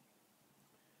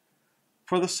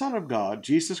 For the Son of God,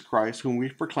 Jesus Christ, whom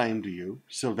we've proclaimed to you,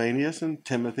 Silvanus and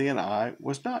Timothy and I,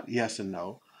 was not yes and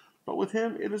no, but with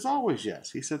him it is always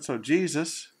yes. He said, so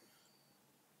Jesus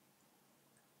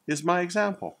is my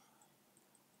example.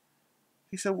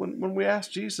 He said, when we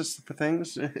ask Jesus for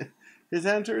things, his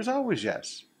answer is always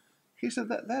yes. He said,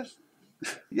 that's,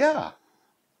 yeah.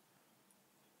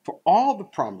 For all the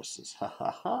promises,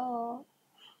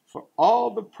 for all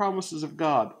the promises of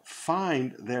God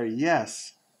find their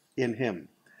yes in him.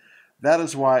 That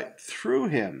is why through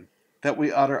him that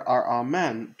we utter our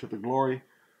amen to the glory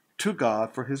to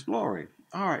God for his glory.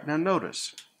 All right, now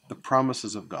notice the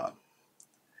promises of God.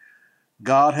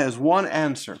 God has one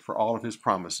answer for all of his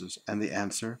promises, and the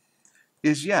answer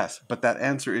is yes. But that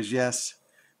answer is yes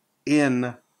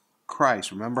in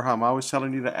Christ. Remember how I'm always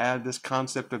telling you to add this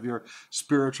concept of your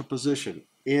spiritual position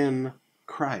in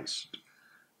Christ.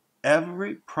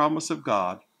 Every promise of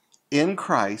God in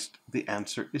Christ, the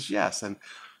answer is yes. And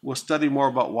we'll study more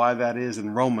about why that is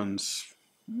in Romans,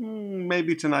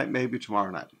 maybe tonight, maybe tomorrow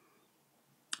night.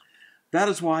 That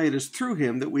is why it is through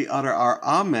him that we utter our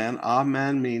amen.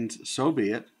 Amen means so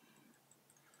be it,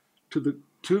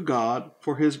 to God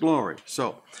for his glory.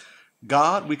 So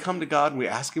God, we come to God and we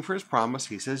ask him for his promise.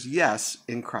 He says yes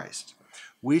in Christ.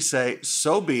 We say,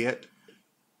 so be it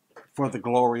for the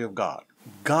glory of God.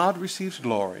 God receives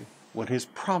glory when his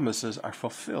promises are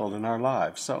fulfilled in our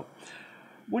lives. So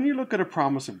when you look at a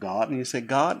promise of God and you say,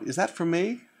 God, is that for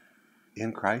me?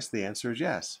 In Christ, the answer is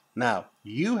yes. Now,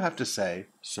 you have to say,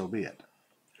 so be it.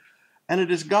 And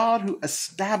it is God who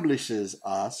establishes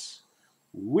us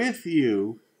with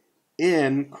you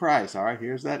in Christ. All right,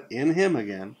 here's that in him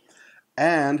again.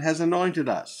 And has anointed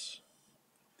us.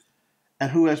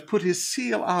 and who has put his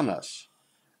seal on us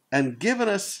and given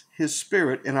us his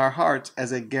Spirit in our hearts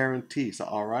as a guarantee. So,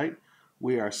 all right,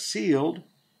 we are sealed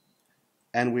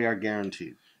and we are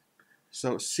guaranteed.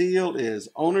 So seal is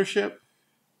ownership,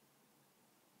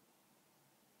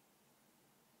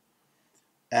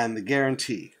 and the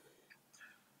guarantee.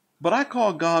 But I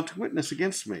call God to witness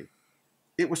against me.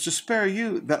 It was to spare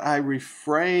you that I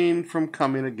refrained from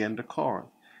coming again to Corinth.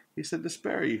 He said, to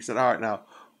spare you. He said, all right, now,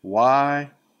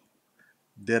 why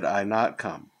did I not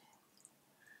come?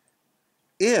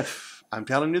 If, I'm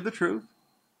telling you the truth,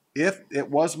 if it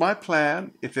was my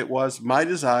plan, if it was my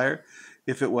desire,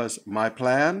 if it was my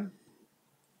plan,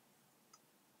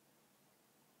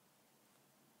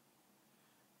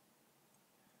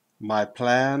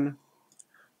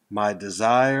 my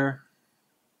desire,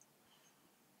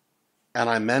 and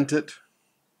I meant it,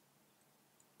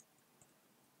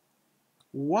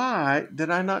 why did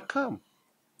I not come?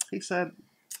 He said,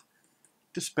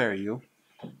 to spare you.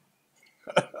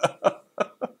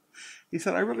 He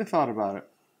said, I really thought about it.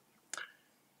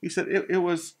 He said, it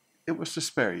was to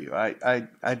spare you.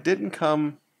 I didn't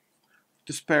come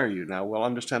to spare you. Now, we'll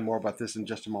understand more about this in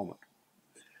just a moment.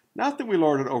 Not that we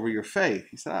lord it over your faith.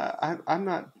 He said, I'm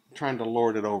not trying to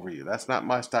lord it over you. That's not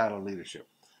my style of leadership.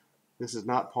 This is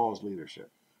not Paul's leadership.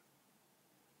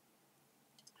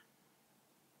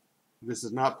 This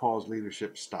is not Paul's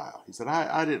leadership style. He said,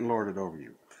 I didn't lord it over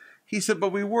you. He said,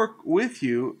 but we work with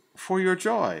you for your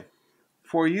joy,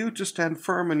 for you to stand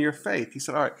firm in your faith. He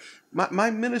said, all right,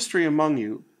 my ministry among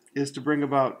you is to bring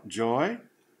about joy.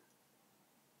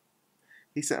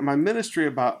 He said, my ministry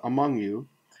among you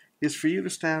is for you to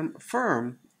stand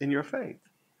firm in your faith.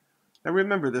 Now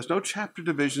remember, there's no chapter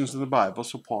divisions in the Bible,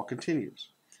 so Paul continues.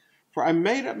 For I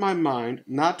made up my mind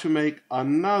not to make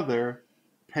another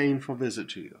painful visit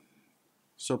to you.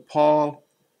 So Paul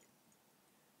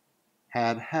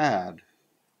had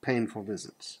painful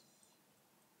visits.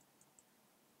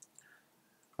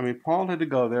 I mean, Paul had to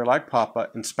go there like Papa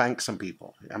and spank some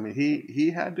people. I mean,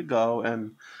 he had to go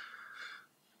and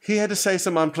he had to say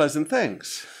some unpleasant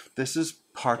things. This is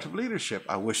part of leadership.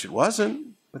 I wish it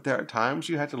wasn't, but there are times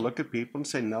you have to look at people and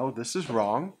say, no, this is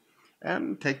wrong,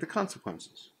 and take the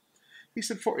consequences. He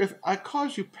said, for if I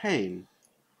cause you pain,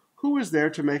 who is there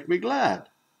to make me glad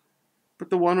but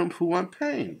the one who I'm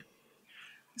pained?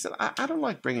 He said, I don't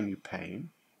like bringing you pain.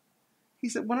 He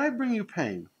said, when I bring you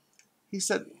pain, he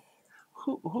said,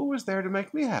 who is there to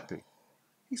make me happy?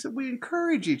 He said, we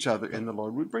encourage each other in the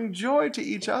Lord. We bring joy to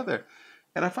each other.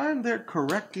 And if I'm there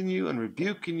correcting you and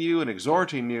rebuking you and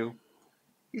exhorting you,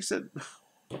 he said,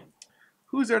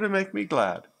 who's there to make me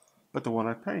glad but the one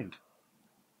I pained?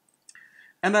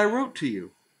 And I wrote to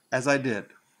you as I did.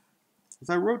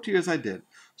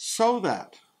 So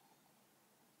that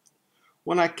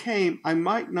when I came, I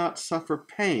might not suffer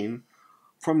pain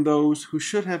from those who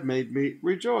should have made me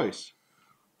rejoice.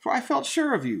 For I felt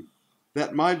sure of you,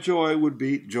 that my joy would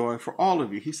be joy for all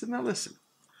of you. He said, now listen,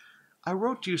 I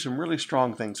wrote to you some really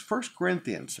strong things. 1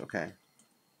 Corinthians, okay?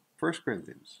 1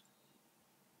 Corinthians.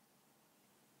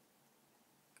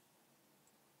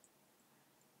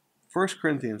 1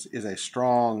 Corinthians is a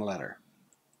strong letter.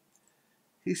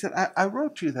 He said, I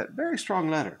wrote to you that very strong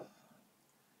letter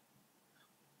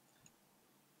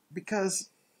because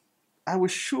I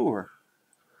was sure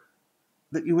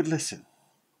that you would listen.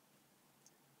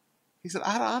 He said,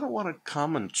 I don't want to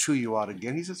come and chew you out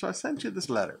again. He said, so I sent you this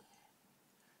letter.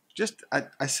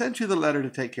 I sent you the letter to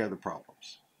take care of the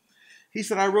problems. He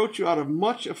said, I wrote you out of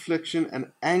much affliction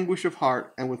and anguish of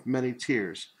heart and with many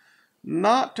tears,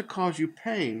 not to cause you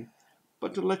pain,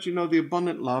 but to let you know the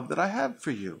abundant love that I have for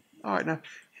you. All right, now,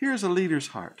 here's a leader's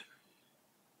heart.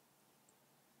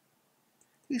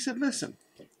 He said, listen,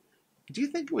 do you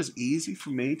think it was easy for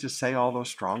me to say all those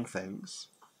strong things?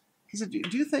 He said,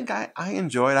 do you think I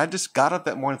enjoyed it? I just got up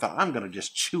that morning and thought, I'm going to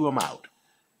just chew them out.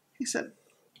 He said,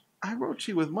 I wrote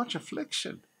to you with much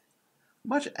affliction,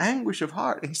 much anguish of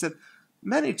heart. And he said,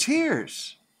 many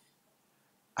tears.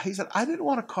 He said, I didn't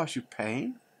want to cause you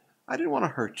pain. I didn't want to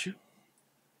hurt you.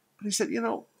 But he said,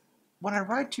 when I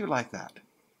write to you like that,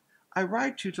 I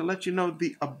write to you to let you know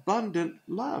the abundant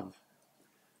love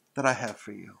that I have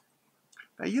for you.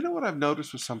 Now, you know what I've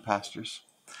noticed with some pastors?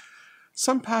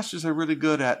 Some pastors are really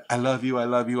good at, I love you, I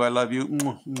love you, I love you,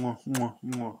 mwah, mwah, mwah,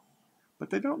 mwah. But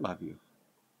they don't love you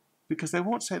because they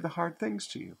won't say the hard things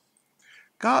to you.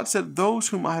 God said, those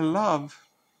whom I love,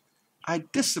 I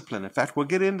discipline. In fact, we'll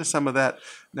get into some of that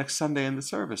next Sunday in the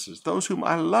services. Those whom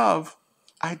I love,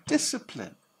 I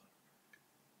discipline.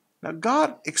 Now,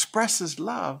 God expresses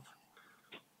love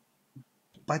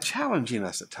by challenging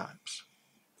us at times.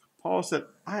 Paul said,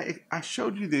 I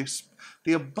showed you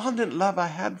the abundant love I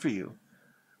had for you.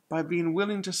 by being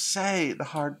willing to say the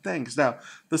hard things. Now,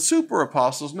 the super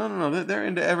apostles, no, they're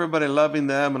into everybody loving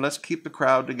them, and let's keep the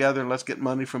crowd together and let's get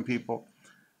money from people.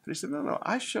 But he said, no,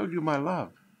 I showed you my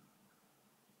love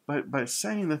by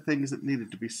saying the things that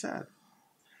needed to be said.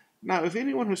 Now, if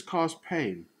anyone has caused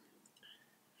pain,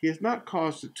 he has not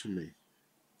caused it to me,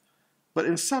 but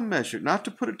in some measure, not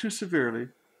to put it too severely,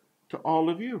 to all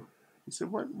of you. He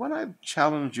said, when I've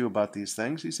challenged you about these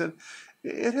things, he said,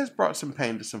 it has brought some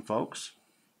pain to some folks,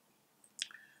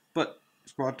 but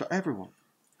it's brought to everyone.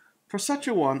 For such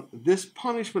a one, this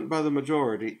punishment by the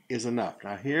majority is enough.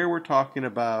 Now here we're talking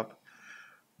about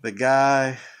the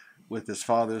guy with his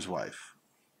father's wife.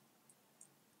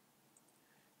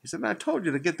 He said, I told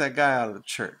you to get that guy out of the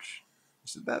church. He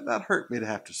said, that hurt me to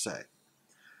have to say.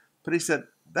 But he said,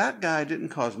 that guy didn't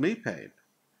cause me pain.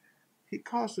 He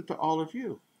caused it to all of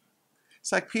you.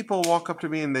 It's like people walk up to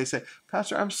me and they say,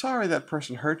 Pastor, I'm sorry that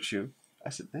person hurt you. I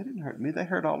said, they didn't hurt me. They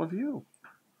hurt all of you.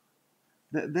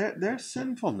 Their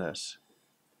sinfulness.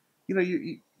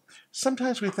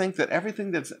 Sometimes we think that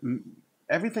everything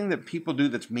that people do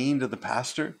that's mean to the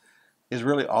pastor is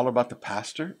really all about the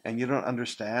pastor, and you don't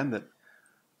understand that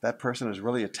that person is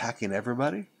really attacking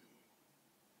everybody.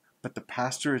 But the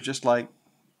pastor is just like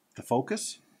the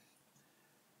focus.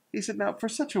 He said, now for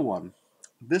such a one,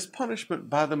 this punishment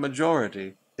by the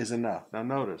majority is enough. Now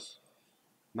notice,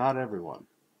 not everyone.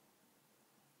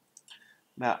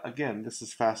 Now again, this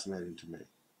is fascinating to me.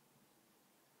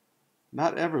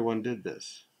 Not everyone did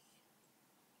this.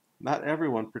 Not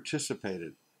everyone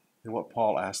participated in what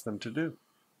Paul asked them to do.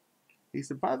 He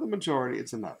said, by the majority,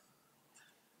 it's enough.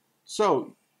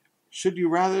 So, should you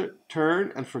rather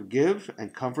turn and forgive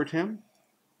and comfort him,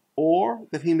 or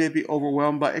that he may be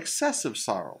overwhelmed by excessive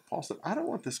sorrow? Paul said, I don't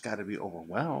want this guy to be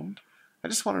overwhelmed. I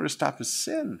just want him to stop his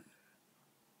sin.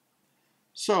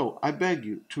 So, I beg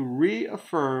you to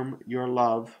reaffirm your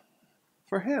love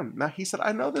for him. Now, he said,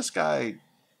 I know this guy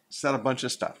said a bunch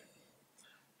of stuff.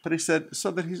 But he said,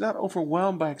 so that he's not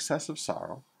overwhelmed by excessive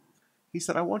sorrow, he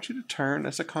said, I want you to turn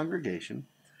as a congregation,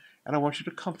 and I want you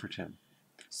to comfort him.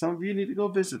 Some of you need to go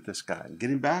visit this guy and get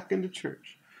him back into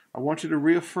church. I want you to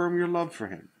reaffirm your love for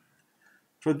him.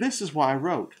 For this is why I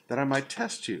wrote, that I might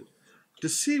test you, to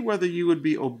see whether you would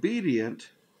be obedient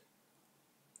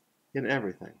in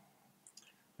everything.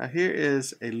 Now here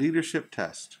is a leadership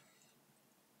test.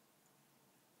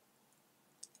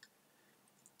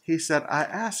 He said, I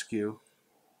ask you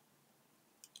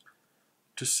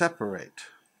to separate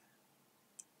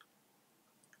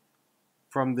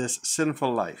from this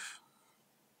sinful life.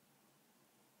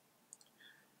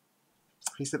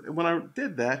 He said, when I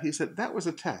did that, he said, that was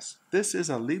a test. This is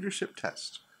a leadership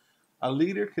test. A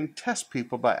leader can test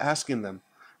people by asking them,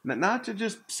 not to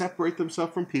just separate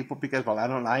themselves from people because, well, I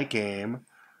don't like him,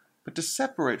 but to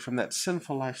separate from that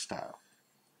sinful lifestyle.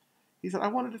 He said, I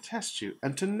wanted to test you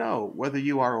and to know whether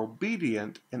you are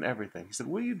obedient in everything. He said,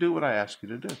 will you do what I ask you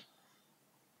to do?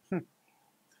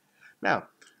 Now,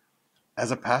 as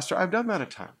a pastor, I've done that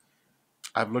at times.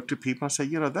 I've looked at people and say,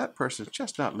 that person's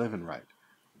just not living right.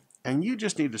 And you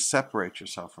just need to separate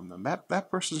yourself from them. That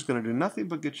person's going to do nothing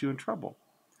but get you in trouble.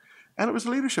 And it was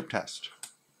a leadership test.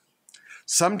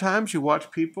 Sometimes you watch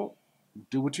people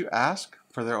do what you ask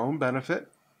for their own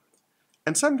benefit.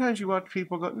 And sometimes you watch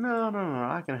people go, no,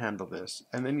 I can handle this.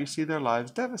 And then you see their lives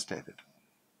devastated.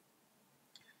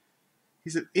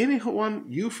 He said, anyone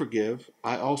you forgive,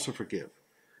 I also forgive.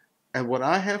 And what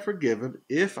I have forgiven,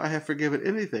 if I have forgiven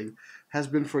anything, has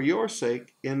been for your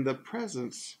sake in the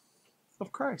presence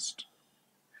of Christ.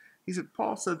 He said,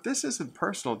 Paul said, this isn't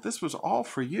personal. This was all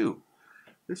for you.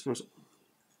 This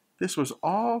was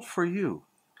all for you.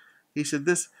 He said,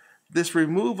 this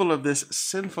removal of this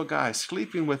sinful guy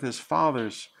sleeping with his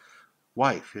father's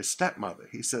wife, his stepmother.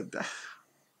 He said,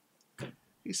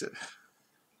 this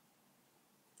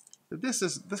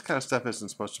kind of stuff isn't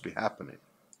supposed to be happening.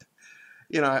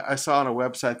 I saw on a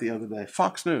website the other day,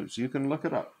 Fox News, you can look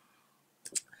it up.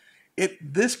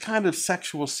 This kind of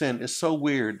sexual sin is so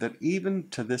weird that even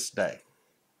to this day,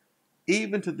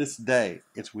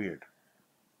 it's weird.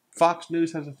 Fox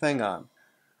News has a thing on.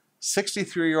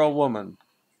 63-year-old woman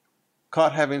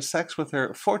caught having sex with her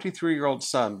 43-year-old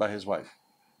son by his wife.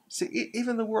 See,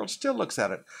 even the world still looks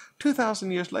at it.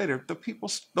 2,000 years later,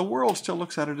 the world still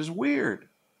looks at it as weird.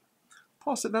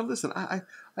 Paul said, now listen, I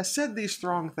said these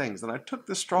strong things, and I took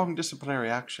this strong disciplinary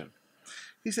action.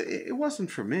 He said, it wasn't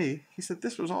for me. He said,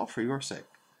 this was all for your sake,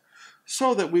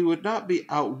 so that we would not be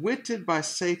outwitted by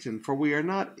Satan, for we are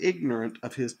not ignorant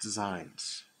of his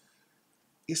designs.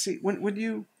 You see, when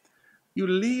you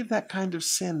leave that kind of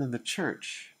sin in the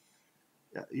church,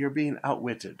 you're being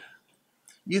outwitted.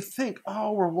 You think,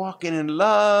 we're walking in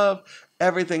love,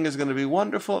 Everything is going to be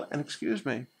wonderful, and excuse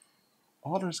me,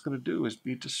 all it's going to do is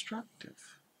be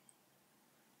destructive.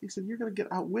 He said, you're going to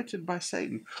get outwitted by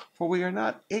Satan, for we are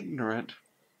not ignorant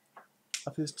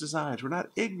of his designs. We're not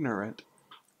ignorant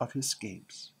of his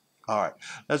schemes. All right,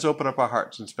 let's open up our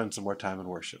hearts and spend some more time in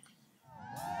worship.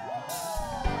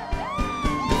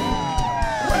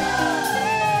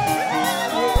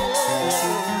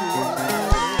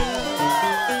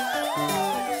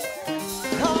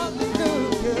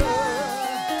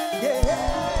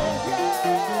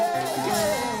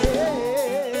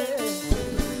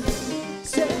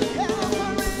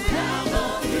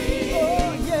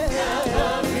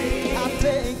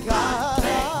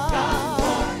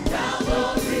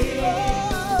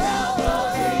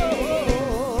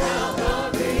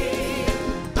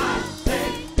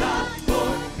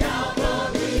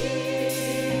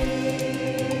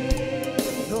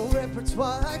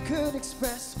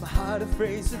 To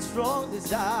praise and strong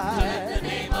desire. Let the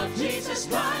name of Jesus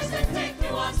rise and take me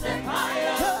one step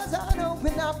higher. Cause I know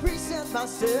when I present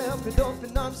myself with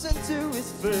open arms into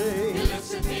his face. He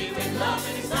looks at me with love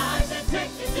in his eyes and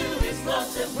takes me to his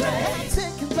close embrace.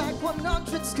 I'm taking back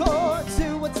 100 score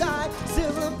to a die,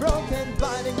 still a broken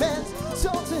body man's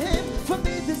sold to him. For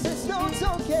me this is no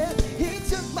token. He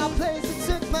took my place, he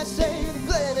took my shame,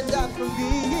 bled and died for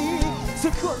me.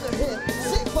 So color him,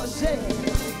 sing for shame.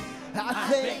 I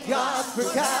thank God for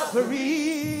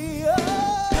Calvary.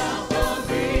 Oh,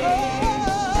 Calvary,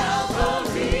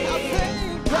 Calvary. I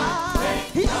thank God.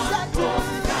 He's that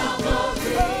good.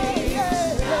 Calvary,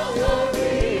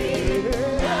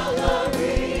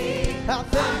 Calvary. I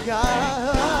thank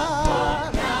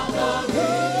God. Calvary.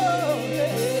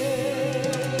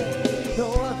 No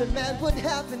other man would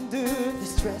have endured the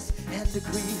stress and the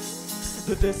grief.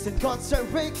 The distant concert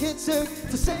break it took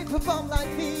to save a bum like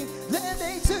me. Then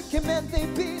they took him and they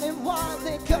beat him while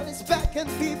they cut his back and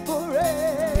people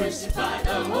raised. Crucified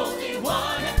the Holy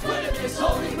One and put him in his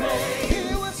holy grave.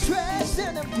 He was trashed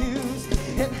and abused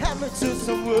and hammered to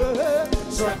some wood,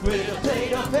 struck with a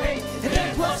blade of pain, and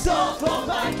it was all for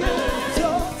my good.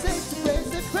 Don't take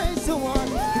the praise the one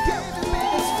who gave him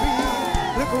ministry.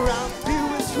 Look around, view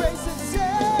his grace and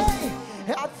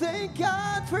say, I thank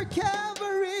God for Calvary.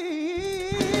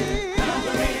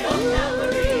 Calvary,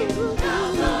 Calvary.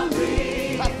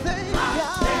 I thank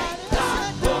God for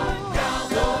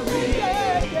Calvary.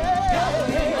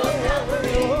 Calvary, oh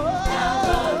Calvary,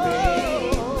 Calvary.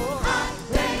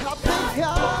 I thank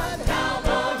God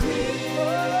Calvary.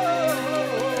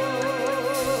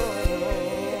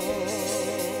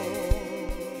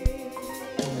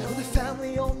 Now the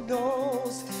family all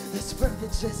knows this work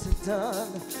is just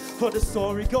done, for the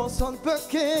story goes on burning.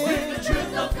 With the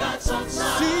truth of God's own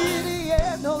son. See, the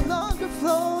air no longer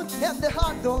flowed and the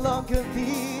heart no longer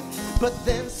beat. But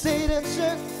then Satan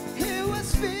shook, he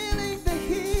was feeling the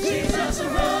heat. Jesus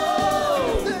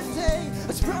arose. The third day,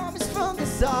 as promised from the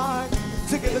start,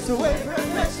 to give us away from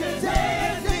a wretched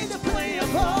day and need to play a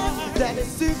part. That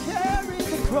is to carry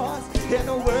the cross in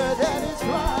a word that is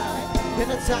right. In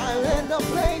a time and a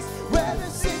place where there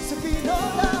seems to be no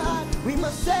light, we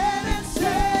must stand and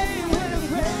say with a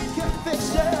great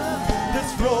conviction,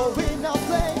 this role we now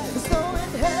play is no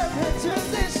inherent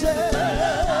tradition.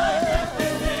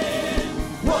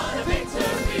 What a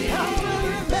victory! I will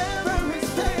remember his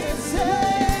face and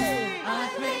say, I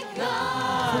thank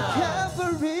God.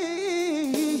 Calvary.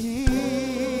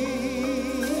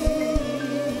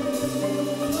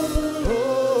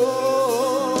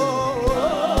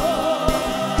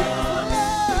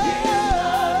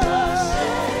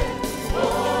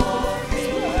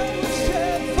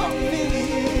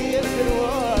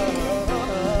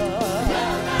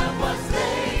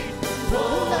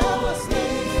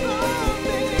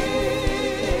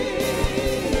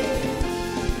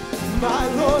 My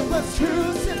Lord was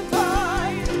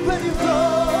crucified when he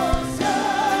rose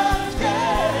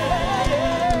again.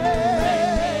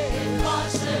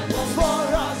 For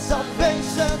our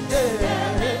salvation,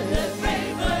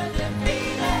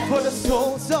 for the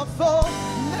souls of all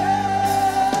men.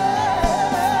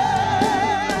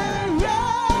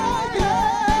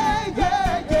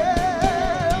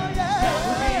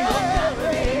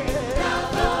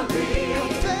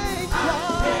 Thank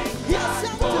God. Yes, I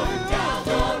do.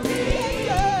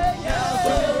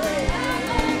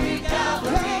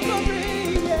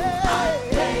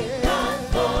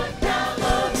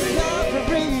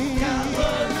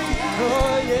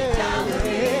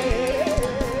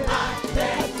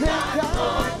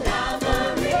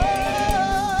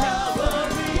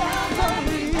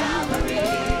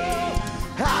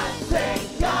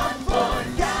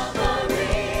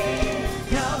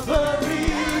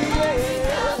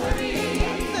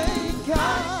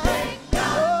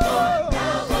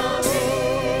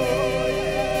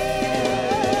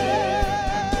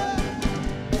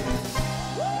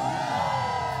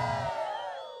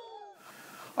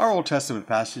 Old Testament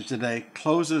passage today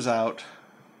closes out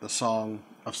the Song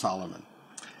of Solomon.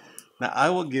 Now, I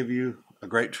will give you a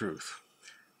great truth.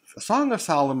 The Song of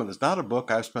Solomon is not a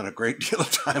book I've spent a great deal of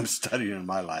time studying in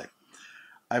my life.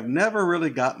 I've never really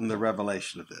gotten the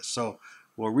revelation of this. So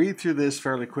we'll read through this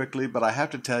fairly quickly, but I have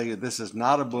to tell you, this is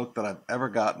not a book that I've ever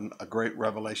gotten a great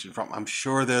revelation from. I'm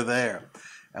sure they're there.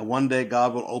 And one day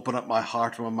God will open up my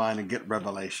heart and my mind and get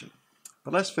revelation.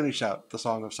 But let's finish out the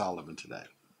Song of Solomon today.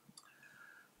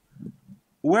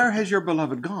 Where has your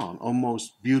beloved gone, O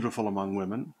most beautiful among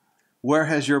women? Where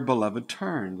has your beloved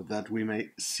turned, that we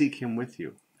may seek him with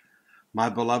you? My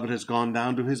beloved has gone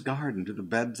down to his garden, to the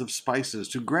beds of spices,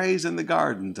 to graze in the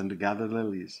gardens, and to gather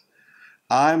lilies.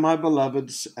 I, my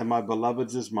beloved's, and my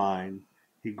beloved's is mine.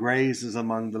 He grazes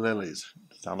among the lilies.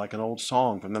 Sound like an old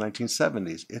song from the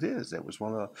 1970s. It is. It was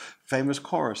one of the famous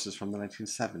choruses from the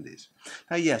 1970s.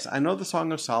 Now, yes, I know the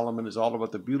Song of Solomon is all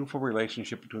about the beautiful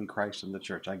relationship between Christ and the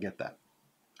church. I get that.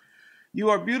 You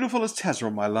are beautiful as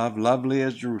Tezrah, my love, lovely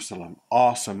as Jerusalem,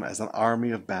 awesome as an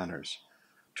army of banners.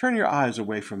 Turn your eyes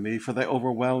away from me, for they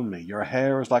overwhelm me. Your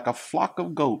hair is like a flock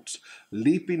of goats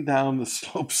leaping down the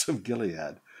slopes of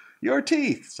Gilead. Your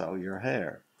teeth, so your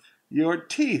hair. Your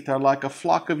teeth are like a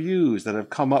flock of ewes that have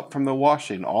come up from the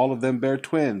washing. All of them bear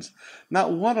twins.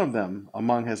 Not one of them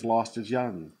among has lost his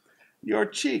young. Your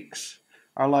cheeks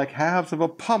are like halves of a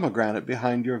pomegranate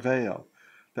behind your veil.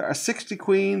 There are 60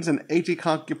 queens and 80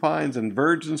 concubines and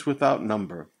virgins without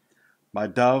number. My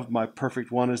dove, my perfect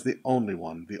one, is the only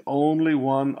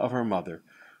one of her mother,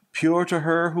 pure to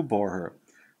her who bore her.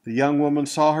 The young woman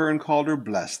saw her and called her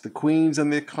blessed, the queens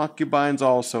and the concubines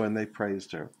also, and they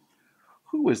praised her.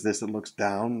 Who is this that looks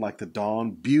down like the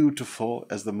dawn, beautiful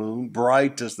as the moon,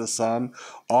 bright as the sun,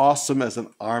 awesome as an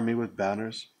army with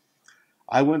banners?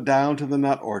 I went down to the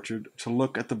nut orchard to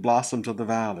look at the blossoms of the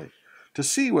valley, to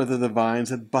see whether the vines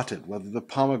had budded, whether the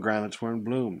pomegranates were in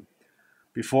bloom.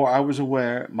 Before I was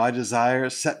aware, my desire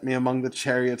set me among the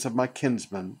chariots of my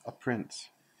kinsman, a prince.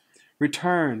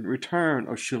 Return, return,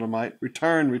 O Shulamite,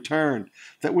 return, return,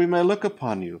 that we may look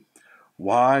upon you.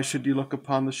 Why should you look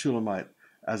upon the Shulamite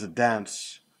as a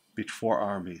dance before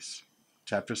armies?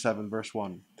 Chapter 7, verse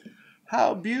 1.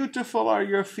 How beautiful are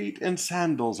your feet in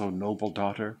sandals, O noble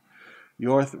daughter.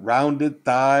 Your rounded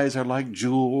thighs are like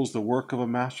jewels, the work of a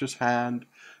master's hand.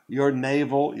 Your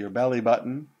navel, your belly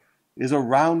button, is a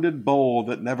rounded bowl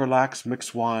that never lacks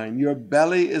mixed wine. Your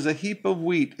belly is a heap of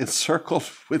wheat encircled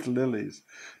with lilies.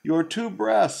 Your 2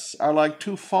 breasts are like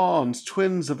 2 fawns,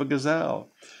 twins of a gazelle.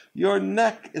 Your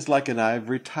neck is like an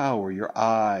ivory tower. Your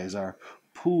eyes are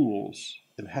pools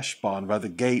in Heshbon by the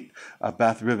gate of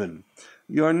Bath Ribbon.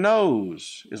 Your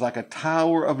nose is like a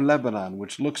tower of Lebanon,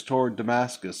 which looks toward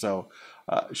Damascus. So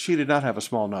she did not have a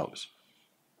small nose.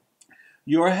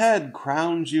 Your head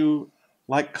crowns you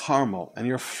like Carmel, and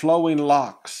your flowing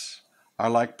locks are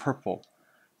like purple.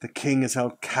 The king is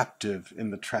held captive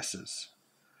in the tresses.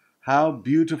 How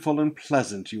beautiful and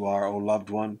pleasant you are, O loved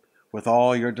one, with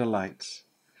all your delights.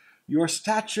 Your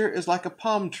stature is like a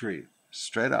palm tree,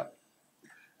 straight up,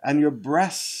 and your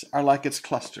breasts are like its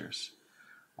clusters.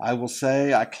 I will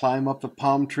say, I climb up the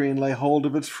palm tree and lay hold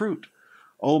of its fruit.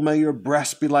 Oh, may your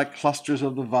breasts be like clusters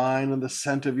of the vine, and the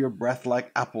scent of your breath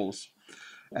like apples.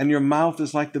 And your mouth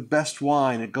is like the best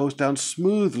wine. It goes down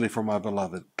smoothly for my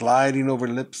beloved, gliding over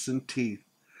lips and teeth.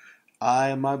 I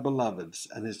am my beloved's,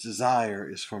 and his desire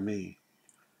is for me.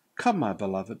 Come, my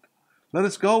beloved, let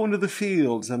us go into the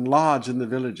fields and lodge in the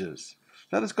villages.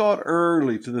 Let us go out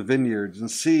early to the vineyards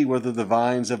and see whether the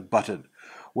vines have budded,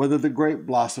 whether the grape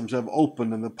blossoms have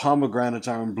opened and the pomegranates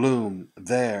are in bloom.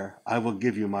 There I will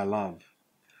give you my love.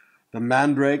 The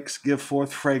mandrakes give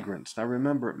forth fragrance. Now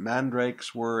remember,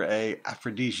 mandrakes were an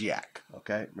aphrodisiac.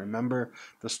 Okay, remember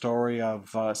the story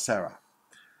of Sarah.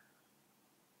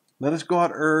 Let us go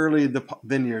out early in the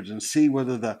vineyards and see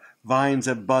whether the vines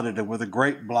have budded and whether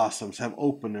grape blossoms have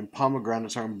opened and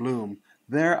pomegranates are in bloom.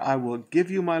 There I will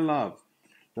give you my love.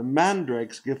 The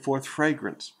mandrakes give forth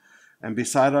fragrance, and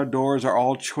beside our doors are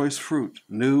all choice fruit,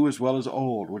 new as well as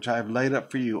old, which I have laid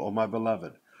up for you, O my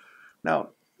beloved. Now,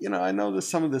 I know that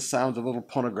some of this sounds a little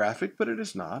pornographic, but it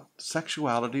is not.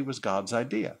 Sexuality was God's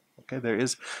idea. Okay, there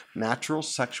is natural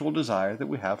sexual desire that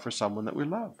we have for someone that we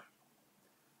love.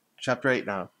 Chapter 8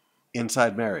 now,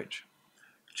 inside marriage.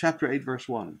 Chapter 8, verse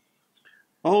 1.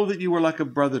 Oh, that you were like a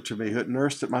brother to me who had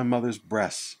nursed at my mother's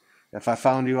breasts. If I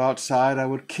found you outside, I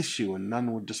would kiss you, and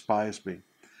none would despise me.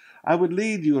 I would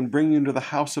lead you and bring you into the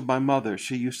house of my mother.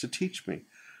 She used to teach me.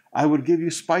 I would give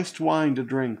you spiced wine to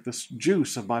drink, the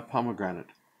juice of my pomegranate.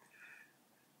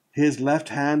 His left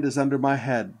hand is under my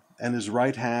head, and his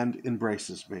right hand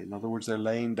embraces me. In other words, they're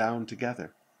laying down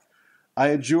together. I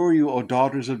adjure you, O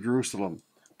daughters of Jerusalem,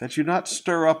 that you not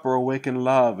stir up or awaken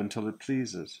love until it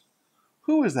pleases.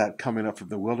 Who is that coming up from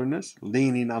the wilderness,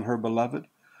 leaning on her beloved?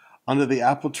 Under the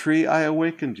apple tree I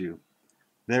awakened you.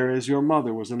 There is your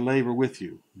mother was in labor with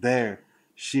you. There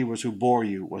she was who bore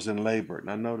you was in labor.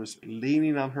 Now notice,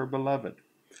 leaning on her beloved.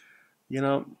 You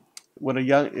know, when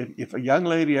if a young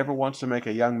lady ever wants to make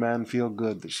a young man feel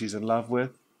good that she's in love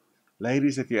with,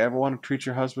 ladies, if you ever want to treat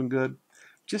your husband good,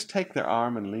 just take their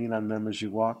arm and lean on them as you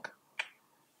walk.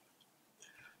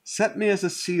 Set me as a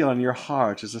seal on your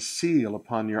heart, as a seal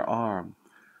upon your arm.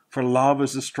 For love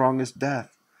is as strong as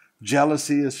death.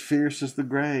 Jealousy is fierce as the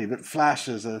grave. It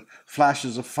flashes of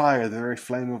fire, the very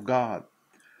flame of God.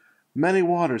 Many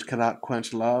waters cannot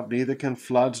quench love, neither can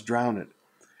floods drown it.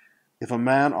 If a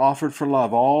man offered for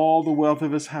love all the wealth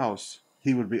of his house,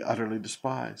 he would be utterly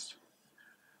despised.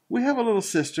 We have a little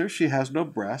sister. She has no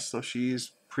breasts, so she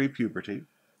is pre-puberty.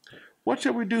 What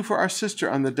shall we do for our sister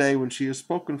on the day when she is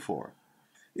spoken for?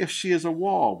 If she is a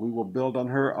wall, we will build on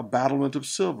her a battlement of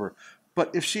silver.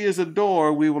 But if she is a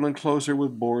door, we will enclose her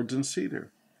with boards and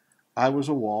cedar. I was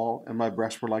a wall, and my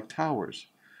breasts were like towers.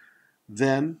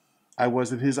 Then I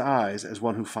was in his eyes as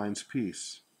one who finds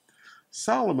peace.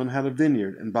 Solomon had a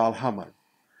vineyard in Baal-Hamon,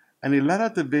 and he let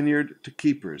out the vineyard to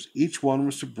keepers. Each one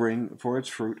was to bring for its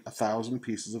fruit 1,000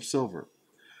 pieces of silver.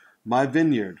 My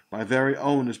vineyard, my very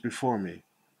own, is before me.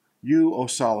 You, O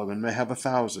Solomon, may have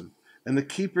 1,000, and the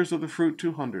keepers of the fruit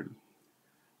 200.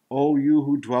 O you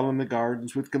who dwell in the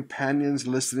gardens with companions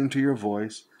listening to your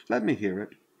voice, let me hear it.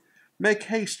 Make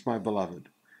haste, my beloved,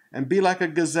 and be like a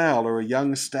gazelle or a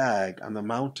young stag on the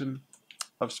mountain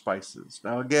of spices.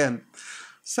 Now again,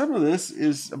 some of this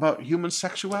is about human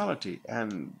sexuality,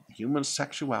 and human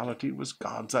sexuality was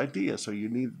God's idea, so you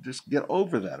need to just get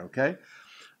over that, okay?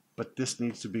 But this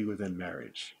needs to be within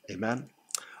marriage. Amen?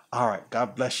 All right,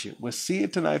 God bless you. We'll see you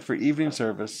tonight for evening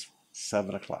service,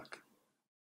 7 o'clock.